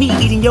made ends meet,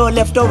 eating your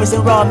leftovers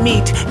and raw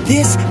meat.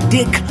 This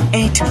dick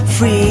ain't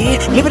free.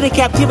 Living in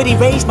captivity,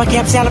 raised my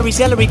cap salary,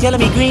 celery, telling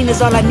me green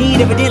is all I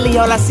need. Evidently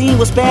all I seen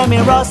was spam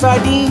and raw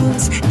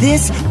sardines.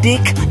 This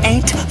dick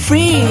ain't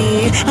free.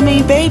 I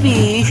mean,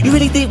 baby, you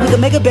really think we could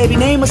make a baby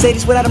name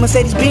Mercedes without a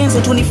Mercedes Benz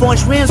and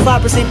 24-inch rims,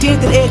 5%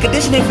 tint and air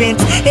conditioning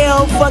vents?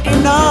 Hell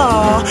fucking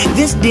no.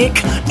 This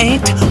dick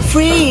ain't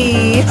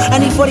free. I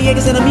need 40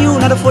 acres and a mule,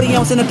 not a 40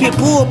 ounce in a pit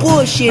bull.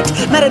 Bullshit.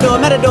 Matador,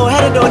 had a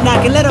door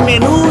knocking. Let him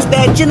in. Who's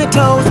that?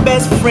 Genito's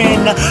best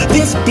friend.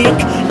 This dick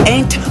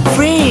ain't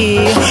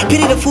free.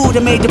 Pity the food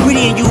that made the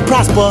pretty and you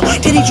prosper.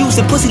 Titty juice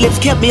and pussy lips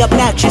kept me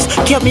obnoxious,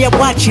 kept me up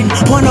watching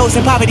pornos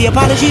and poverty.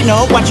 Apology,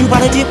 no. Watch you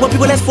politic with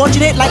people less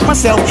fortunate like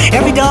myself.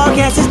 Every dog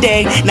has his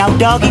day. Now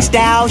doggy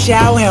style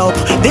shall help.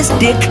 This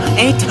dick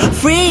ain't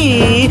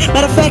free.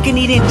 Matter of fact, I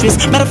need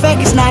interest. Matter of fact,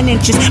 it's 9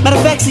 inches. Matter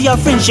of fact, see your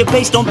friendship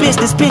based on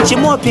business.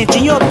 Pinching, more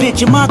pinching, your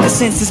pinching. My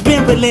consensus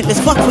been relentless.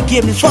 Fuck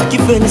forgiveness, fuck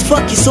your feelings,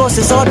 fuck your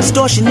sources. All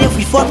distortion. If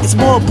we fuck, it's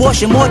more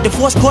abortion, more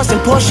divorce, course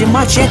and portion.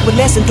 My check with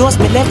less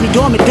endorsement left me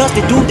dormant,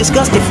 dusted, doomed,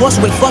 disgusted. Force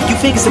away, fuck you,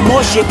 figures and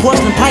more shit.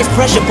 Porcelain pipes,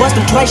 pressure, bust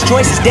them twice.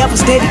 Choices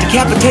devastated,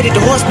 decapitated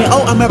the horseman.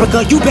 Oh,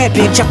 America, you bad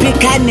bitch. I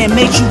picked cotton and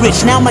made you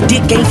rich. Now my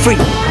dick ain't free.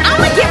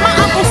 I'ma get my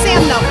Uncle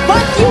Sam to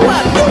fuck you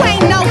up. You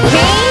ain't no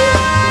king.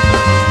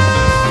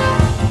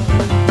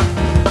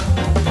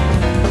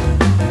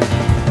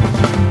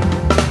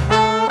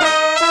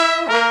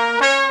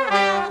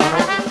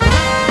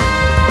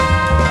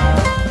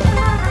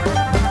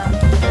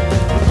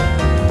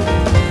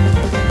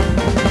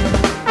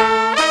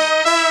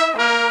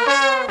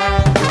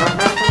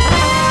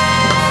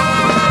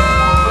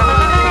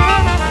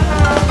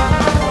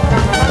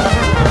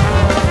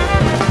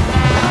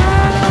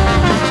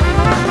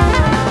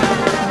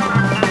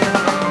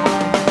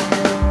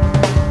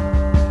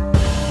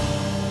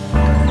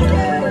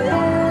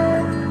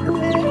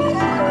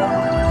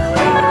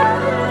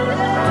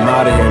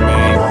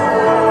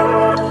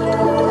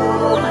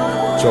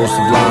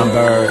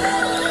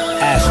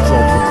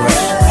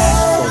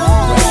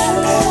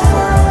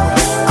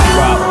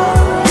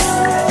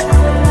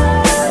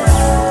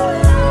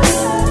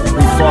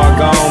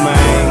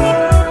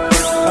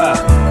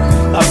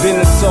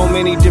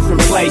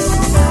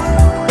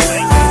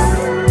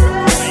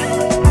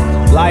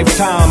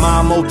 Lifetime,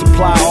 I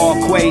multiply all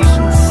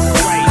equations.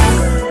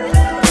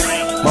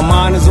 My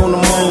mind is on the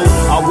moon,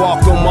 I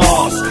walked on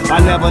Mars. I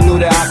never knew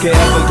that I could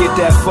ever get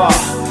that far.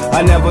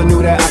 I never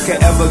knew that I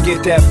could ever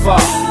get that far.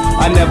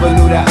 I never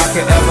knew that I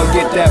could ever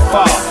get that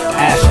far.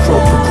 Astro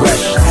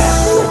progression.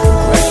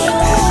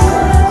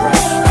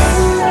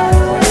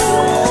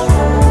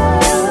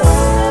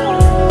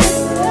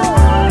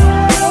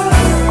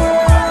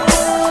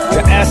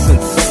 The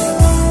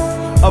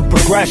essence of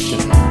progression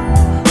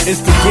is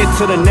to get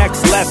to the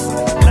next lesson.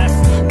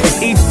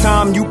 Cause each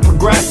time you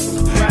progress,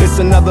 it's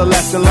another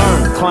lesson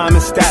learned.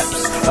 Climbing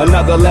steps,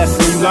 another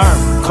lesson you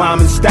learn.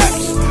 Climbing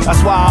steps,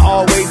 that's why I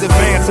always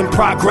advance and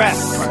progress.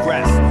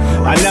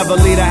 I never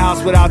leave the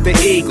house without the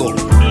eagle.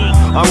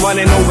 I'm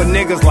running over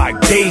niggas like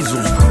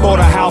diesels. Bought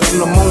a house on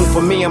the moon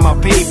for me and my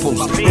peoples.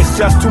 It's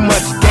just too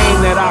much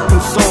game that I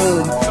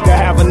consume to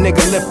have a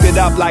nigga lifted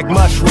up like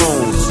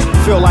mushrooms.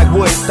 Feel like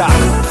Woodstock,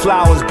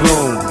 flowers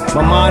bloom.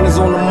 My mind is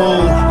on the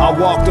moon, I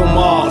walked on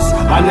Mars.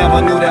 I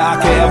never knew that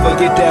I could ever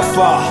get that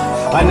far.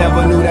 I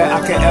never knew that I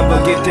could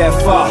ever get that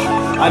far.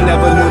 I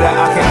never knew that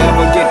I could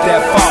ever get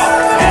that far.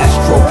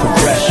 Astro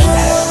progression.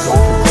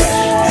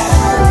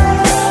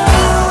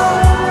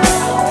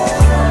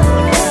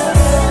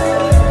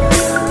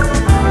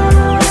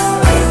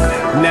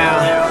 Now,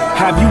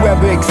 have you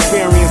ever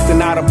experienced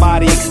an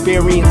out-of-body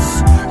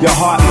experience? Your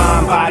heart,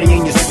 mind, body,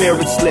 and your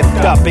spirit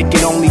slipped up. It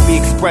can only be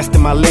expressed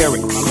in my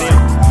lyrics.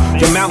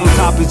 The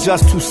mountaintop is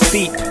just too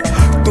steep.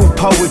 Through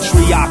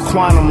poetry, I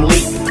quantum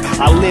leap.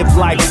 I live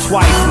life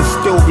twice and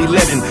still be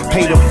living.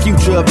 Paint a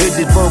future of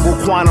vivid verbal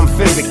quantum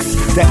physics.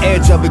 The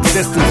edge of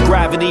existence,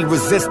 gravity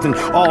resistant.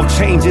 All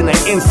change in an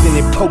instant,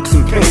 it pokes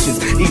and pinches.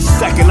 Each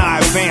second I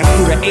advance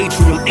through the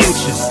atrium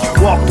inches.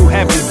 Walk through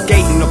heaven's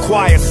gate and the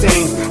choir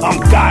sings.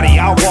 I'm Gotti,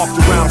 I walked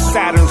around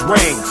Saturn's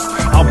rings.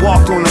 I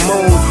walked on the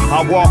moon,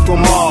 I walked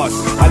on Mars.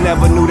 I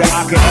never knew that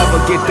I could ever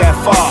get that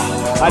far.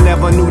 I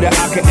never knew that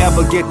I could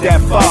ever get that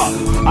far.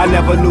 I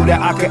never knew that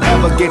I could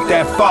ever get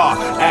that far.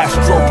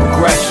 Astro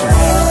progression.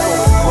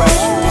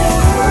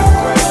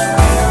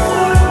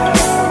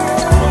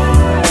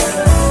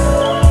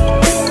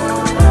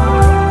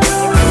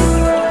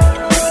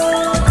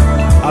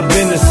 I've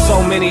been to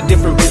so many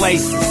different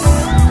places.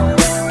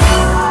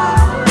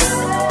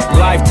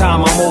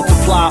 Lifetime, I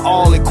multiply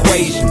all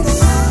equations.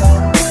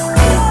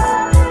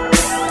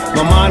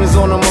 My mind is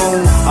on the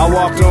moon, I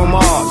walked on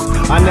Mars.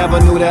 I never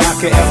knew that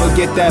I could ever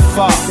get that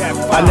far.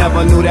 I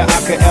never knew that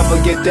I could ever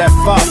get that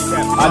far.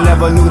 I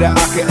never knew that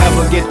I could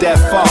ever get that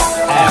far.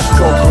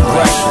 Astro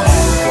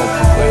progression.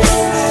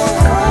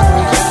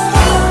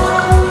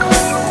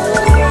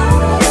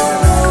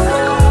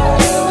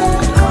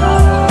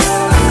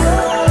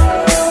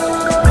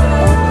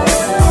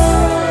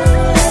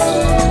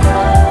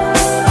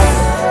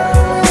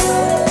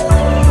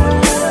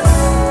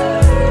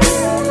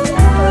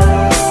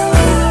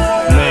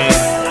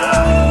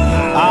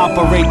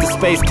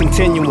 time-space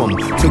continuum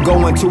to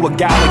go into a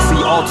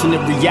galaxy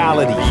alternate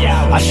reality.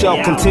 I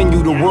shall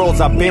continue the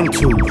worlds I've been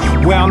to,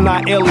 where I'm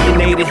not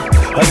alienated.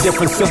 A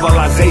different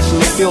civilization,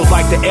 it feels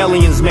like the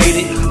aliens made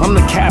it. I'm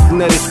the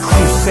captain of this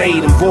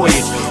crusade and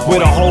voyage,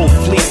 with a whole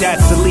fleet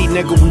that's elite,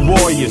 nigga, we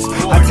warriors.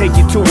 I take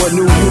you to a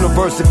new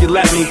universe if you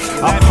let me.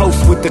 I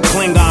post with the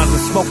Klingons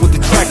and smoke with the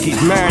Trekkies,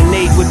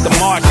 marinade with the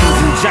Martians,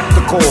 inject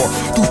the core.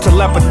 Through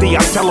telepathy,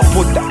 I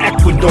teleport to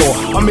Ecuador.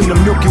 I'm in the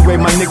Milky Way,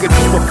 my nigga,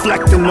 just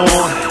reflecting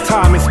on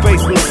time and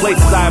space and the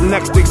places I have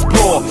next to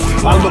explore.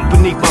 I look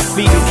beneath my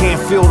feet and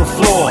can't feel the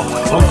floor.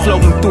 I'm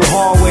floating through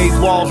hallways,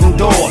 walls, and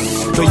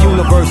doors. The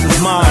universe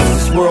is mine,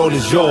 this world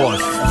is yours.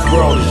 This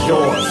world is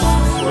yours.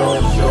 This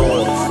world is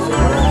yours.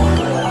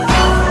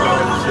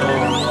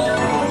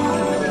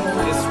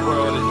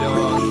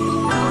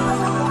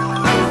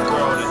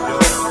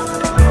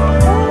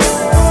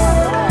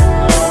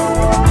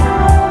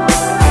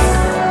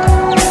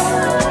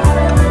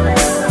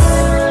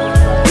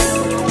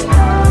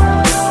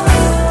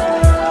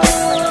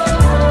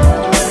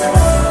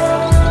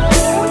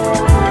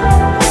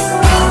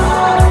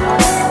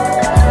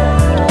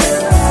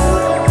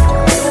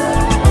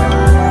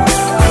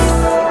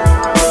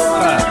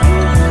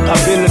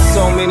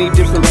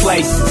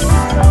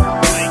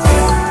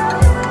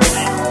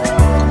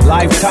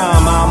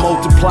 Lifetime, I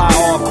multiply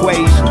all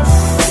equations.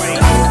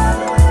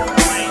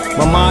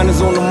 My mind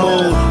is on the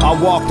moon,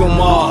 I walked on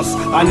Mars.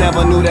 I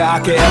never knew that I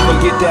could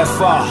ever get that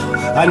far.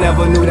 I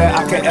never knew that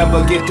I could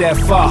ever get that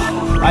far.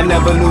 I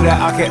never knew that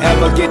I could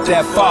ever get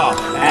that far.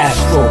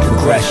 Astral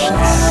progressions.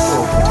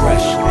 Astral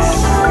progressions.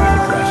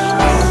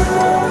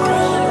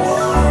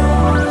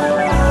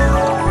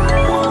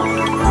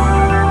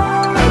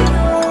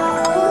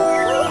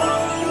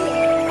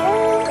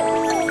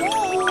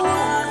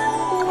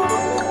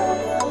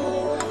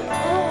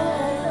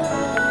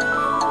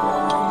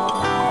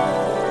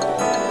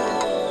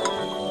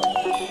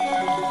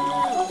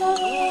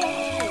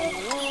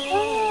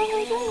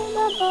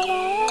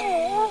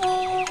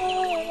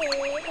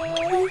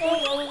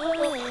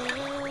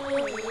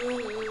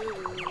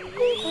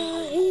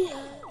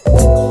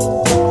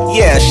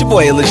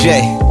 Boy,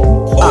 LeJ,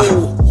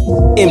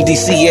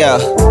 MDCL,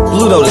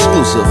 Blue Note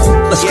exclusive.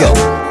 Let's go.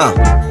 Oh,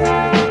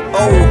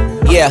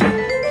 yeah.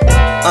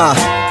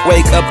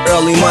 Wake up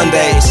early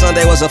Monday.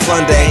 Sunday was a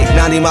fun day.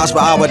 90 miles per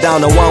hour down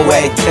the one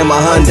way in my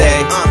Hyundai.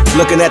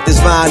 Looking at this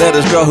vine of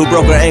this girl who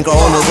broke her ankle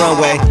on the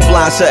runway.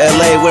 Flying to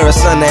LA where it's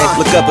Sunday.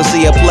 Look up and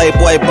see a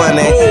Playboy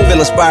bunny. Feel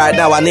inspired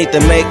now, I need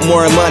to make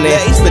more money.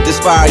 Spit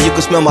this fire, you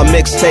can smell my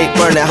mixtape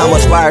burning. How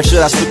much fire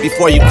should I spit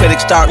before you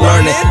critics start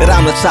learning that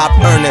I'm the top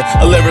earning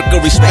a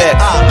lyrical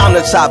respect? I'm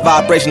the top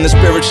vibration, the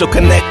spiritual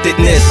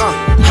connectedness.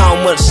 How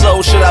much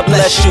soul should I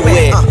bless you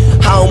with?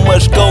 How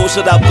much gold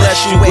should I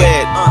bless you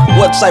with?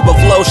 What type of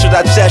flow should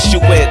I test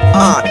you with?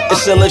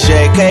 It's still a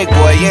J, Cake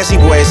Boy, Yancey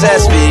Boy, it's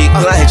SB.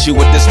 Can I hit you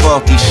with this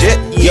funky shit?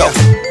 Yo,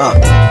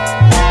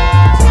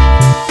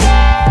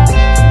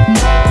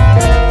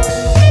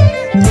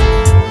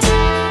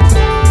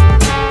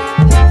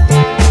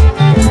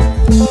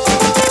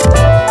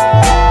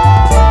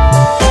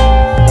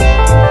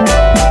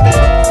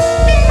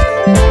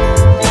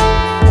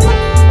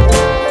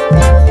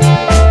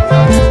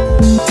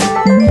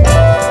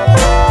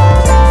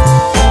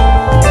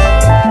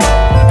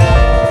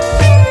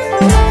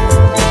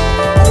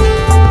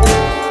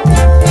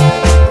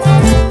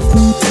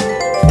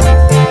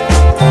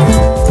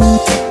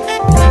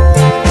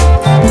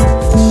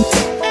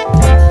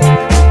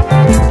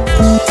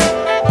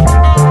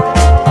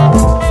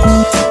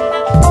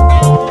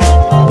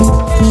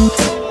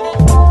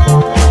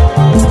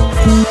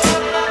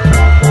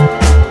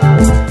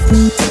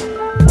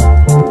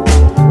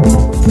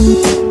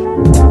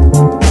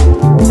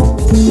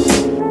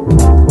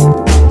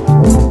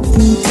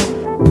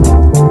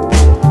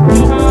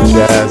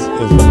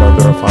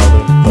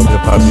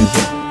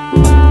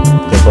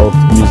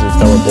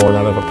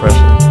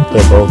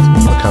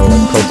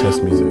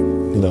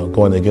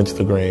 going against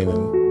the grain,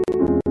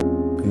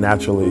 and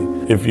naturally,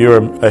 if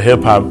you're a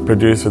hip-hop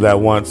producer that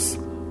wants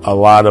a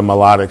lot of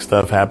melodic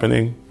stuff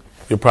happening,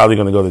 you're probably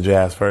going to go to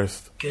jazz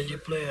first. Can you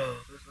play a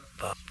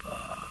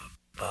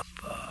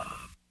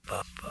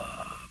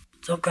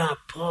some kind of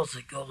pulse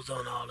that goes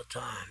on all the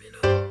time, you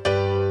know?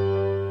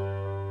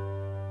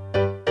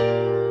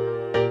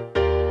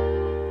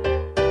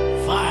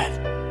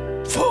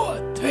 5,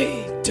 4,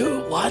 3,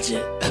 2, watch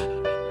it.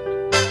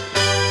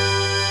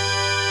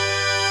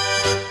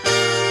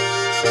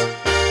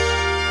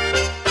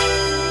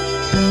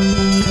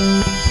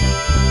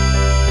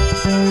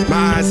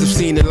 My eyes have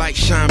seen the light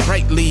shine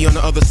brightly on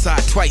the other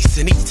side twice,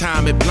 and each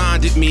time it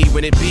blinded me.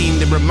 When it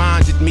beamed, it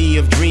reminded me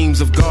of dreams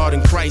of God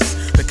and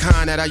Christ, the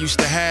kind that I used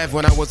to have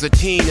when I was a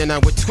teen. And I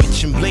would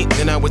twitch and blink,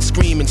 and I would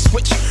scream and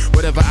switch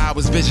whatever I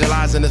was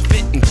visualizing to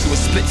fit into a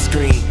split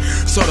screen,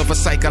 sort of a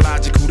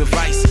psychological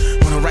device.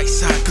 On the right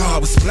side,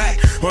 God was black,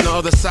 on the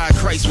other side,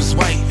 Christ was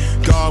white.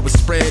 God would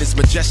spread his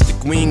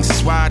majestic wings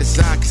as wide as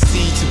I could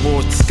see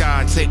towards the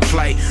sky and take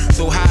flight,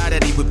 so high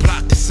that he would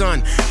block the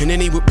sun, and then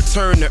he would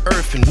return to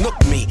earth and look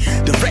me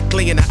direct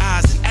directly in the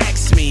eyes and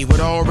asked me what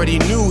I already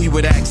knew he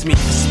would ask me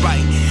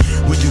despite.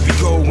 Where do we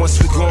go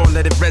once we're gone?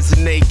 Let it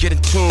resonate, get in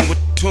tune with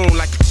the tune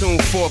like a tune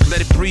fork.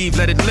 Let it breathe,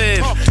 let it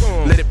live,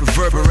 let it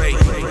reverberate.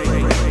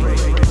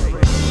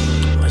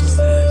 What's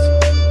this?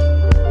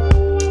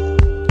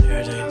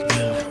 Everything's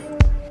beautiful.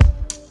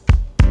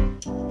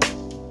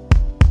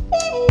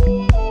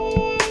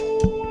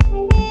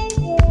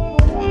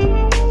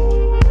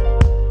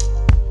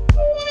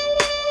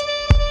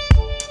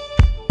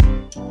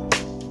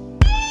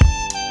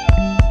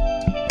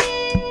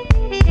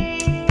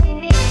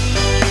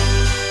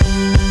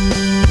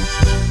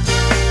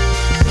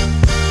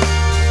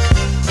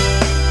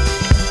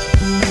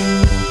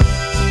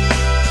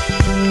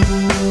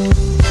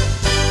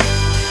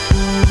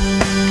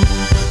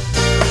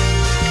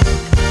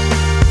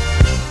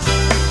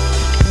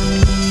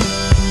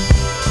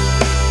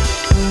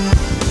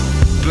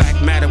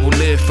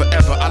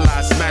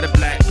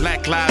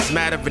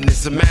 And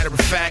it's a matter of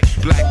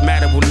fact, black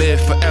matter will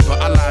live forever.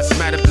 Our lives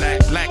matter,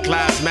 black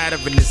lives matter,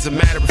 and it's a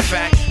matter of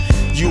fact.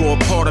 You are a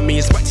part of me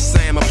as much as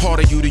I am a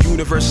part of you. The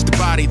universe is the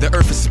body, the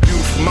earth is a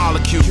beautiful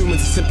molecule.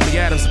 Humans are simply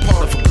atoms,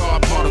 part of a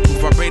God particle,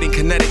 vibrating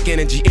kinetic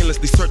energy,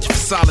 endlessly searching for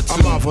solitude.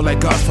 I marvel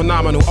at God's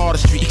phenomenal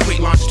artistry, equate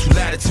longitude,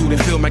 latitude,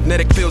 and feel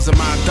magnetic fields in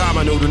my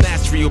abdominal, the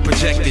astral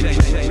projected.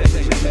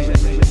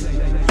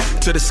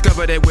 To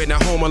discover that we're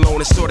not home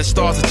alone, and saw that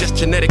stars are just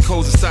genetic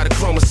codes inside of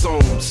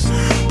chromosomes.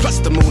 Plus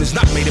the moon is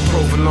not made of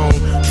provolone.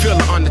 Feel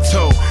the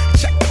undertow,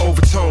 check the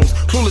overtones.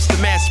 Clueless the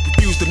mass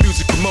refused the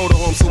musical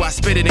motorhome, so I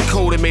spit it in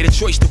code and made a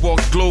choice to walk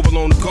the globe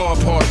alone. The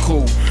God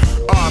particle,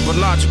 odd but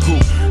logical,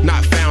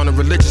 not found in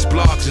religious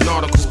blogs and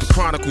articles, but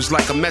chronicles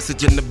like a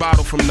message in the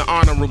bottle from the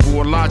honorable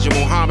Elijah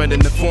Muhammad in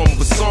the form of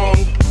a song.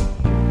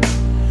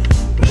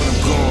 When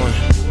I'm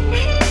gone.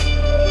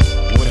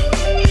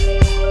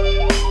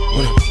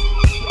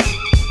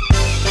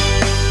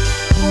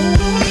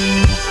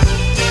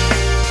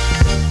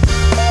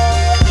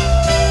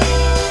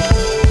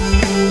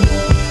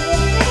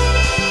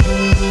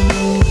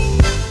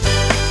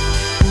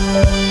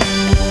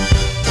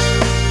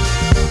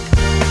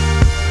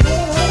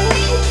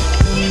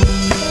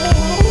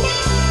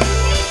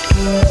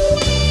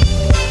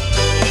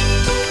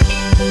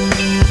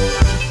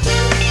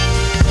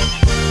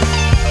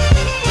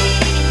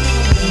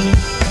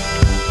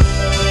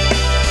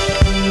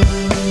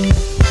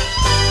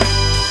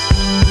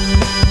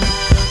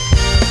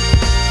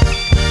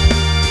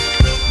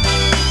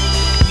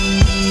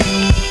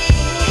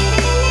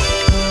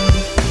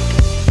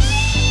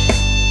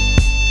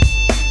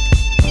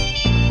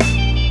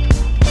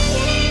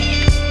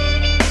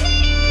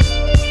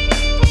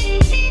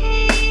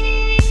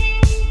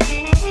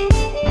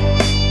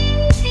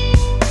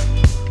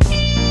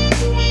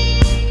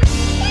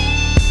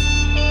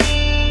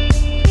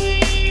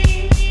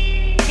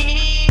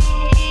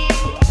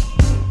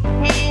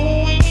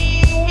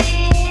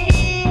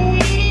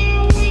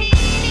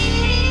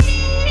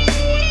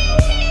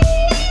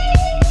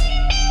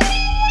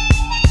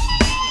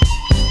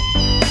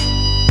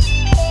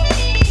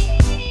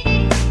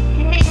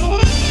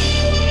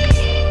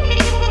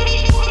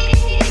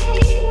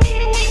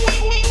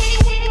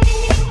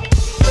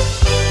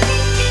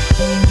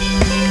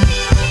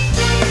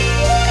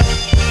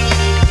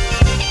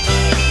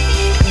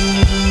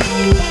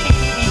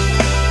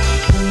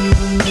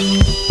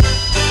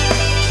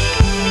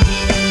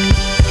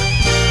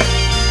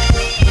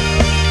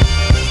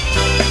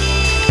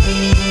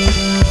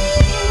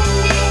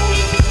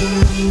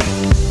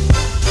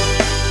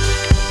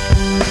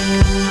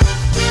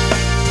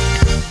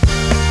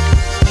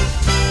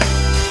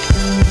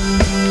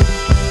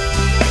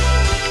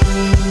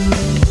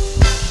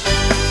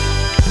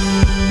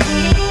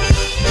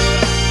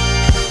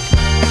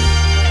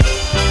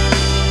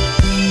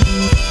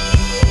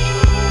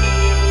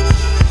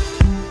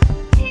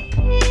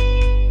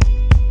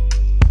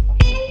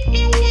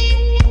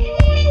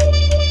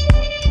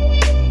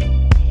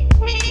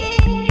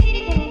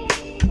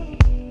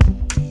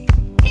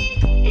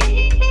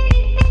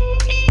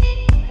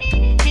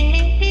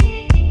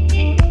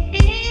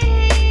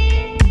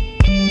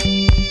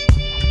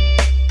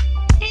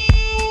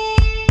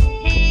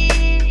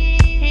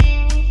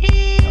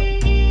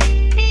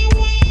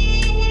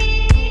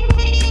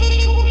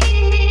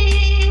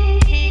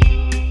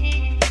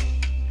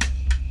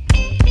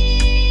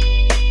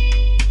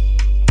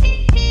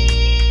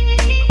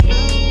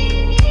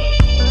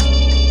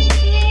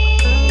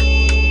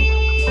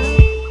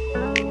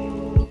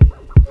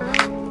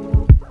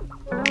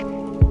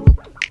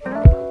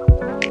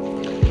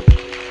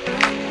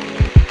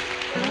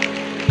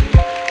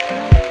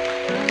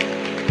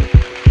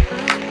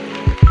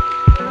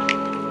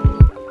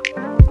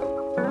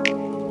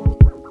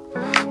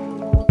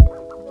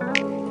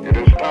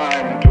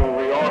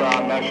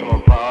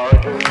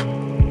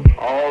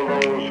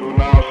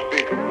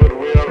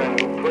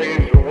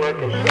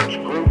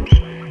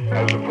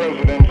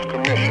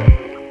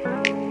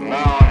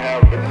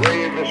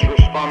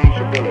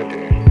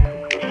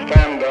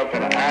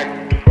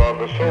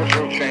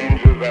 social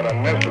changes that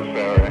are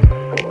necessary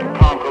to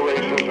conquer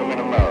racism in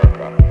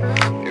America.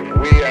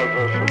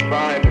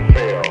 trying to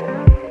fail,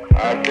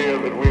 I feel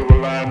that we will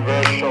learn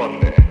very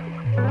shortly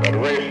that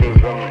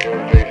racism is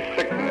a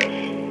sickness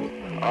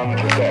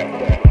unto death.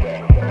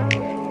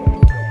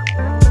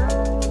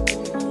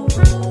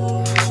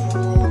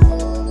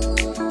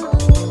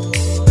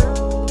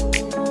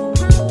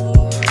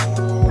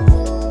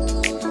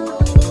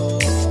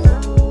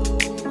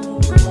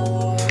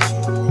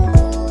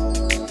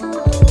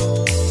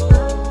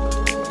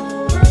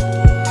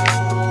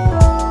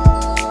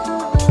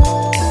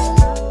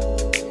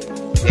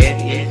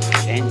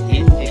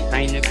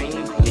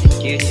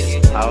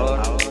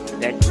 Power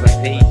that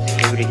pervades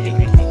everything.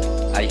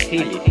 I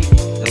feel it,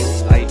 though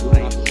I do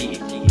not see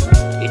it.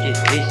 It is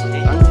this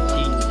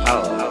unseen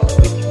power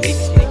which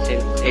makes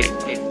itself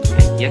felt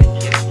and yet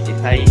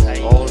defies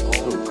all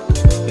truth,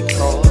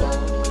 because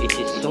it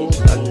is so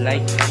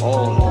unlike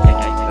all that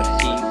I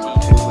perceive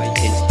through my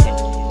senses.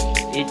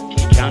 It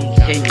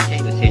transcends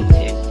the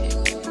senses.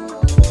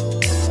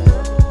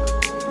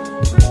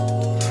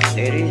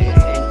 There is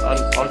an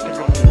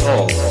unalterable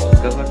law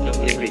governing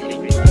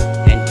everything,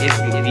 and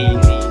every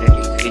being that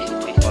exists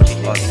or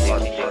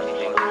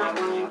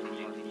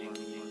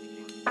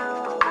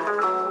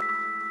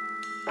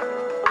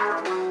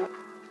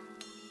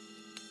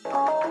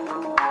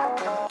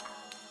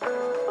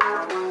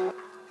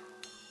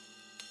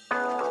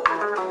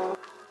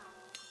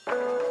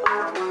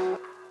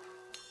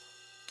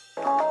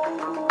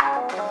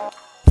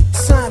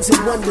Signs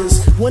and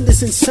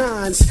wonders and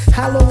signs.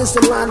 How long is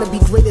the line to be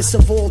greatest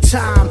of all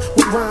time?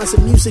 With rhymes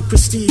and music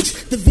prestige,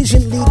 the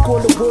Vision League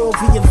on the world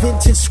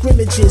reinvented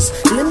scrimmages,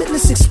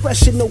 limitless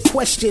expression, no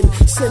question.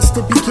 Since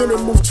the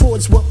beginning, moved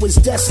towards what was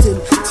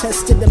destined,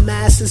 testing the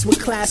masses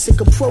with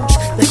classic approach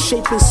that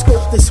shape and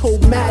scope this whole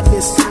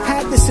madness.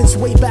 Had this since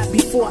way back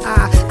before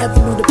I ever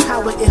knew the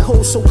power it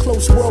holds so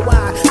close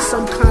worldwide.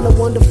 Some kind of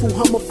wonderful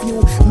hum a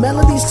few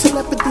melodies.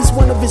 Telepathy's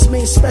one of his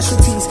main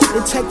specialties.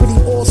 Integrity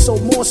also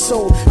more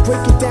so.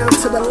 Break it down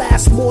to the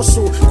last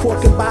morsel.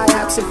 Cork and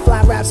biaps and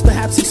fly raps.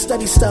 Perhaps he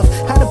study stuff.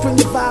 How to bring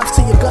the vibes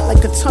to your gut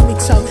like a tummy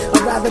tuck.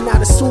 I'd rather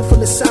not assume from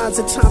the signs.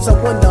 At times I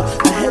wonder,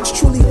 are heads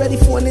truly ready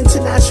for an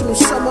international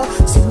summer?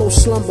 See,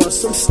 most slumber,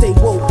 some stay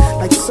woke.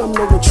 Like some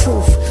know the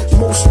truth,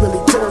 most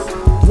really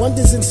don't.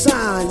 Wonders and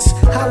signs.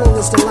 How long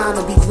is the line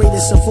to be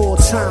greatest of all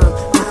time?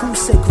 And who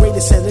said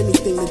greatest had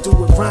anything to do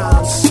with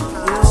rhymes? You know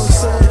what I'm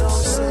saying?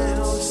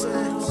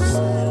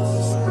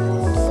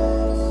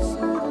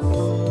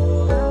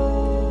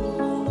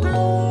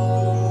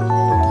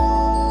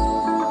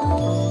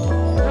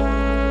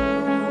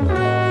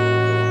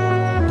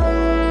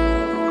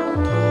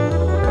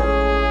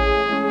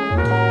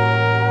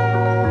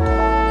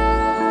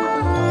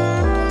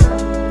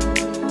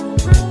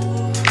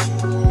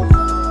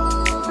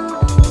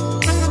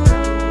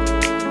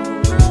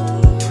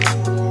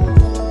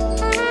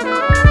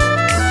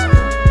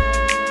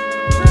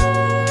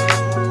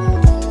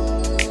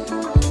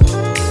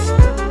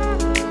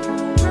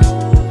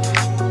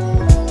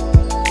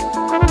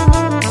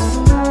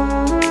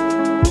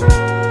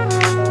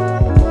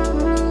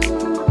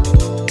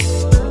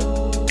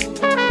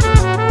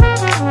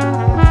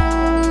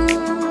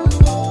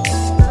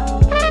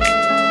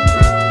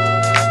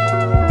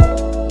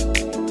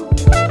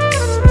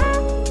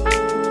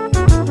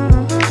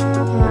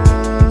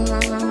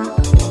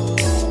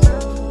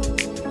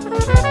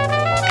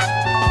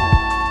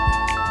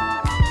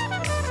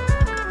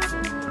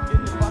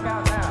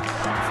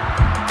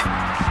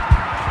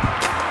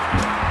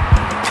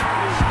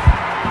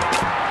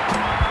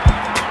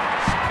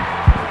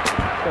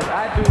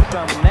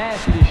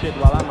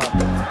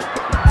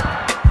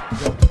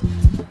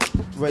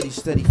 Ready,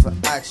 steady for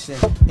action.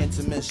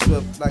 Intimate,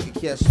 swift like a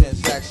cash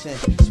transaction.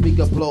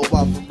 Speaker blow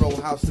off from row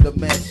house to the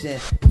mansion.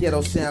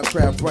 Ghetto sound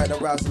crowd bright,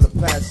 arousing the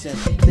passion.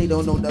 They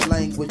don't know the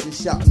language and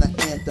shouting the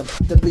anthem.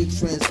 The beat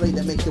translate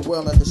and make the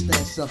world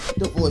understand some.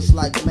 The voice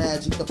like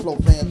magic, the flow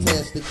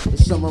fantastic. The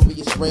summary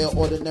is rare,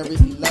 ordinary,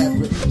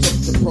 elaborate.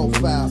 Check the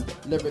profile,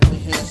 lyrically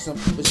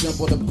handsome.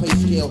 Resemble the pay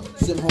scale,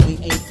 Sim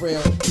homie ain't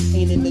frail.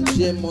 Ain't in the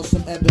gym on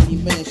some ebony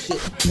man shit.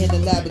 In the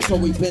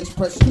laboratory bench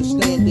pressing the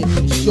standing.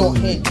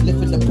 Shorthand,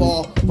 lifting the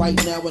ball. Right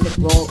now in the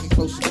broad, get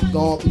close to the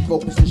guard. Be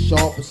focused and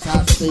sharp, it's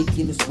high stake.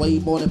 And it's way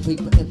more than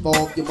paper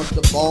involved. You must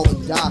evolve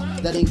and die,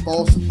 that ain't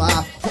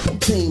falsified.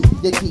 Team,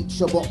 you keep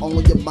trouble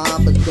on your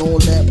mind, but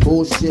don't let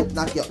bullshit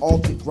knock you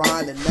off your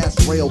grind. And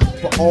that's real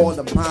for all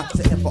the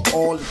mindset and for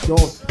all the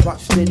doors. Rock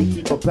steady,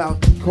 keep about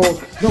the course.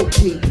 No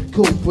key,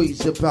 cool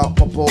breeze about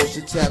my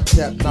bullshit. Tap,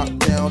 tap, knock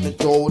down the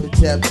door. The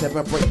tap, tap,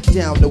 and break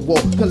down the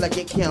wall. Collect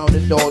it, count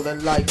it all,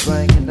 and like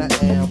banging the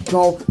amp.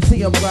 Go,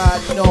 see I'm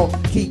riding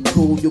on. Keep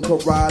cool, you can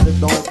ride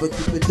it on, but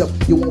keep it up,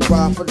 you won't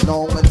ride for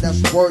long. And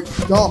that's word,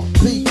 y'all.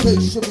 BK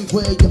should be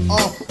where you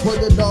are.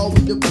 Put it all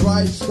with the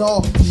bright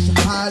star. It's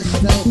the highest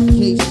thing.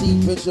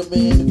 KC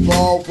Benjamin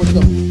involved with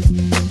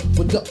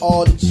the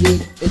RDG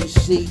and the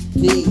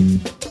CD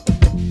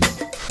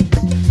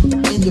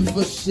in your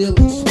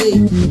facility.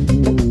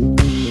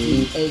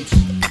 DH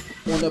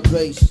on the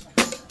bass,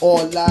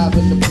 all live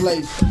in the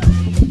place.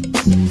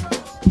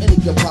 And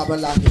it can pop it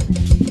like it.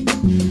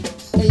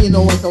 And you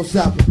know what, don't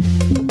stop it.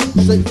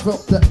 Straight from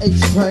the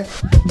H-Track.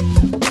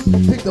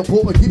 Pick the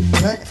boy, get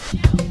back.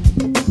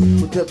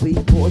 With the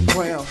B-boy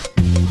crown.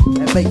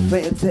 And make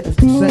fantastic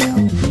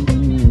sound.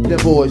 The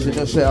boys in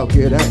the South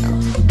get out.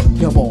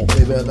 Come on,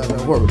 baby, let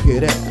me work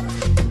it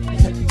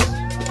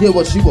out. Get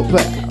what you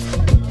about.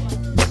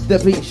 The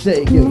beat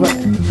shake it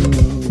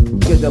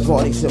right. Get the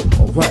party so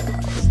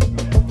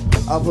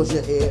aroused. I'll put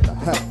your head in the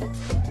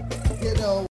house. You know.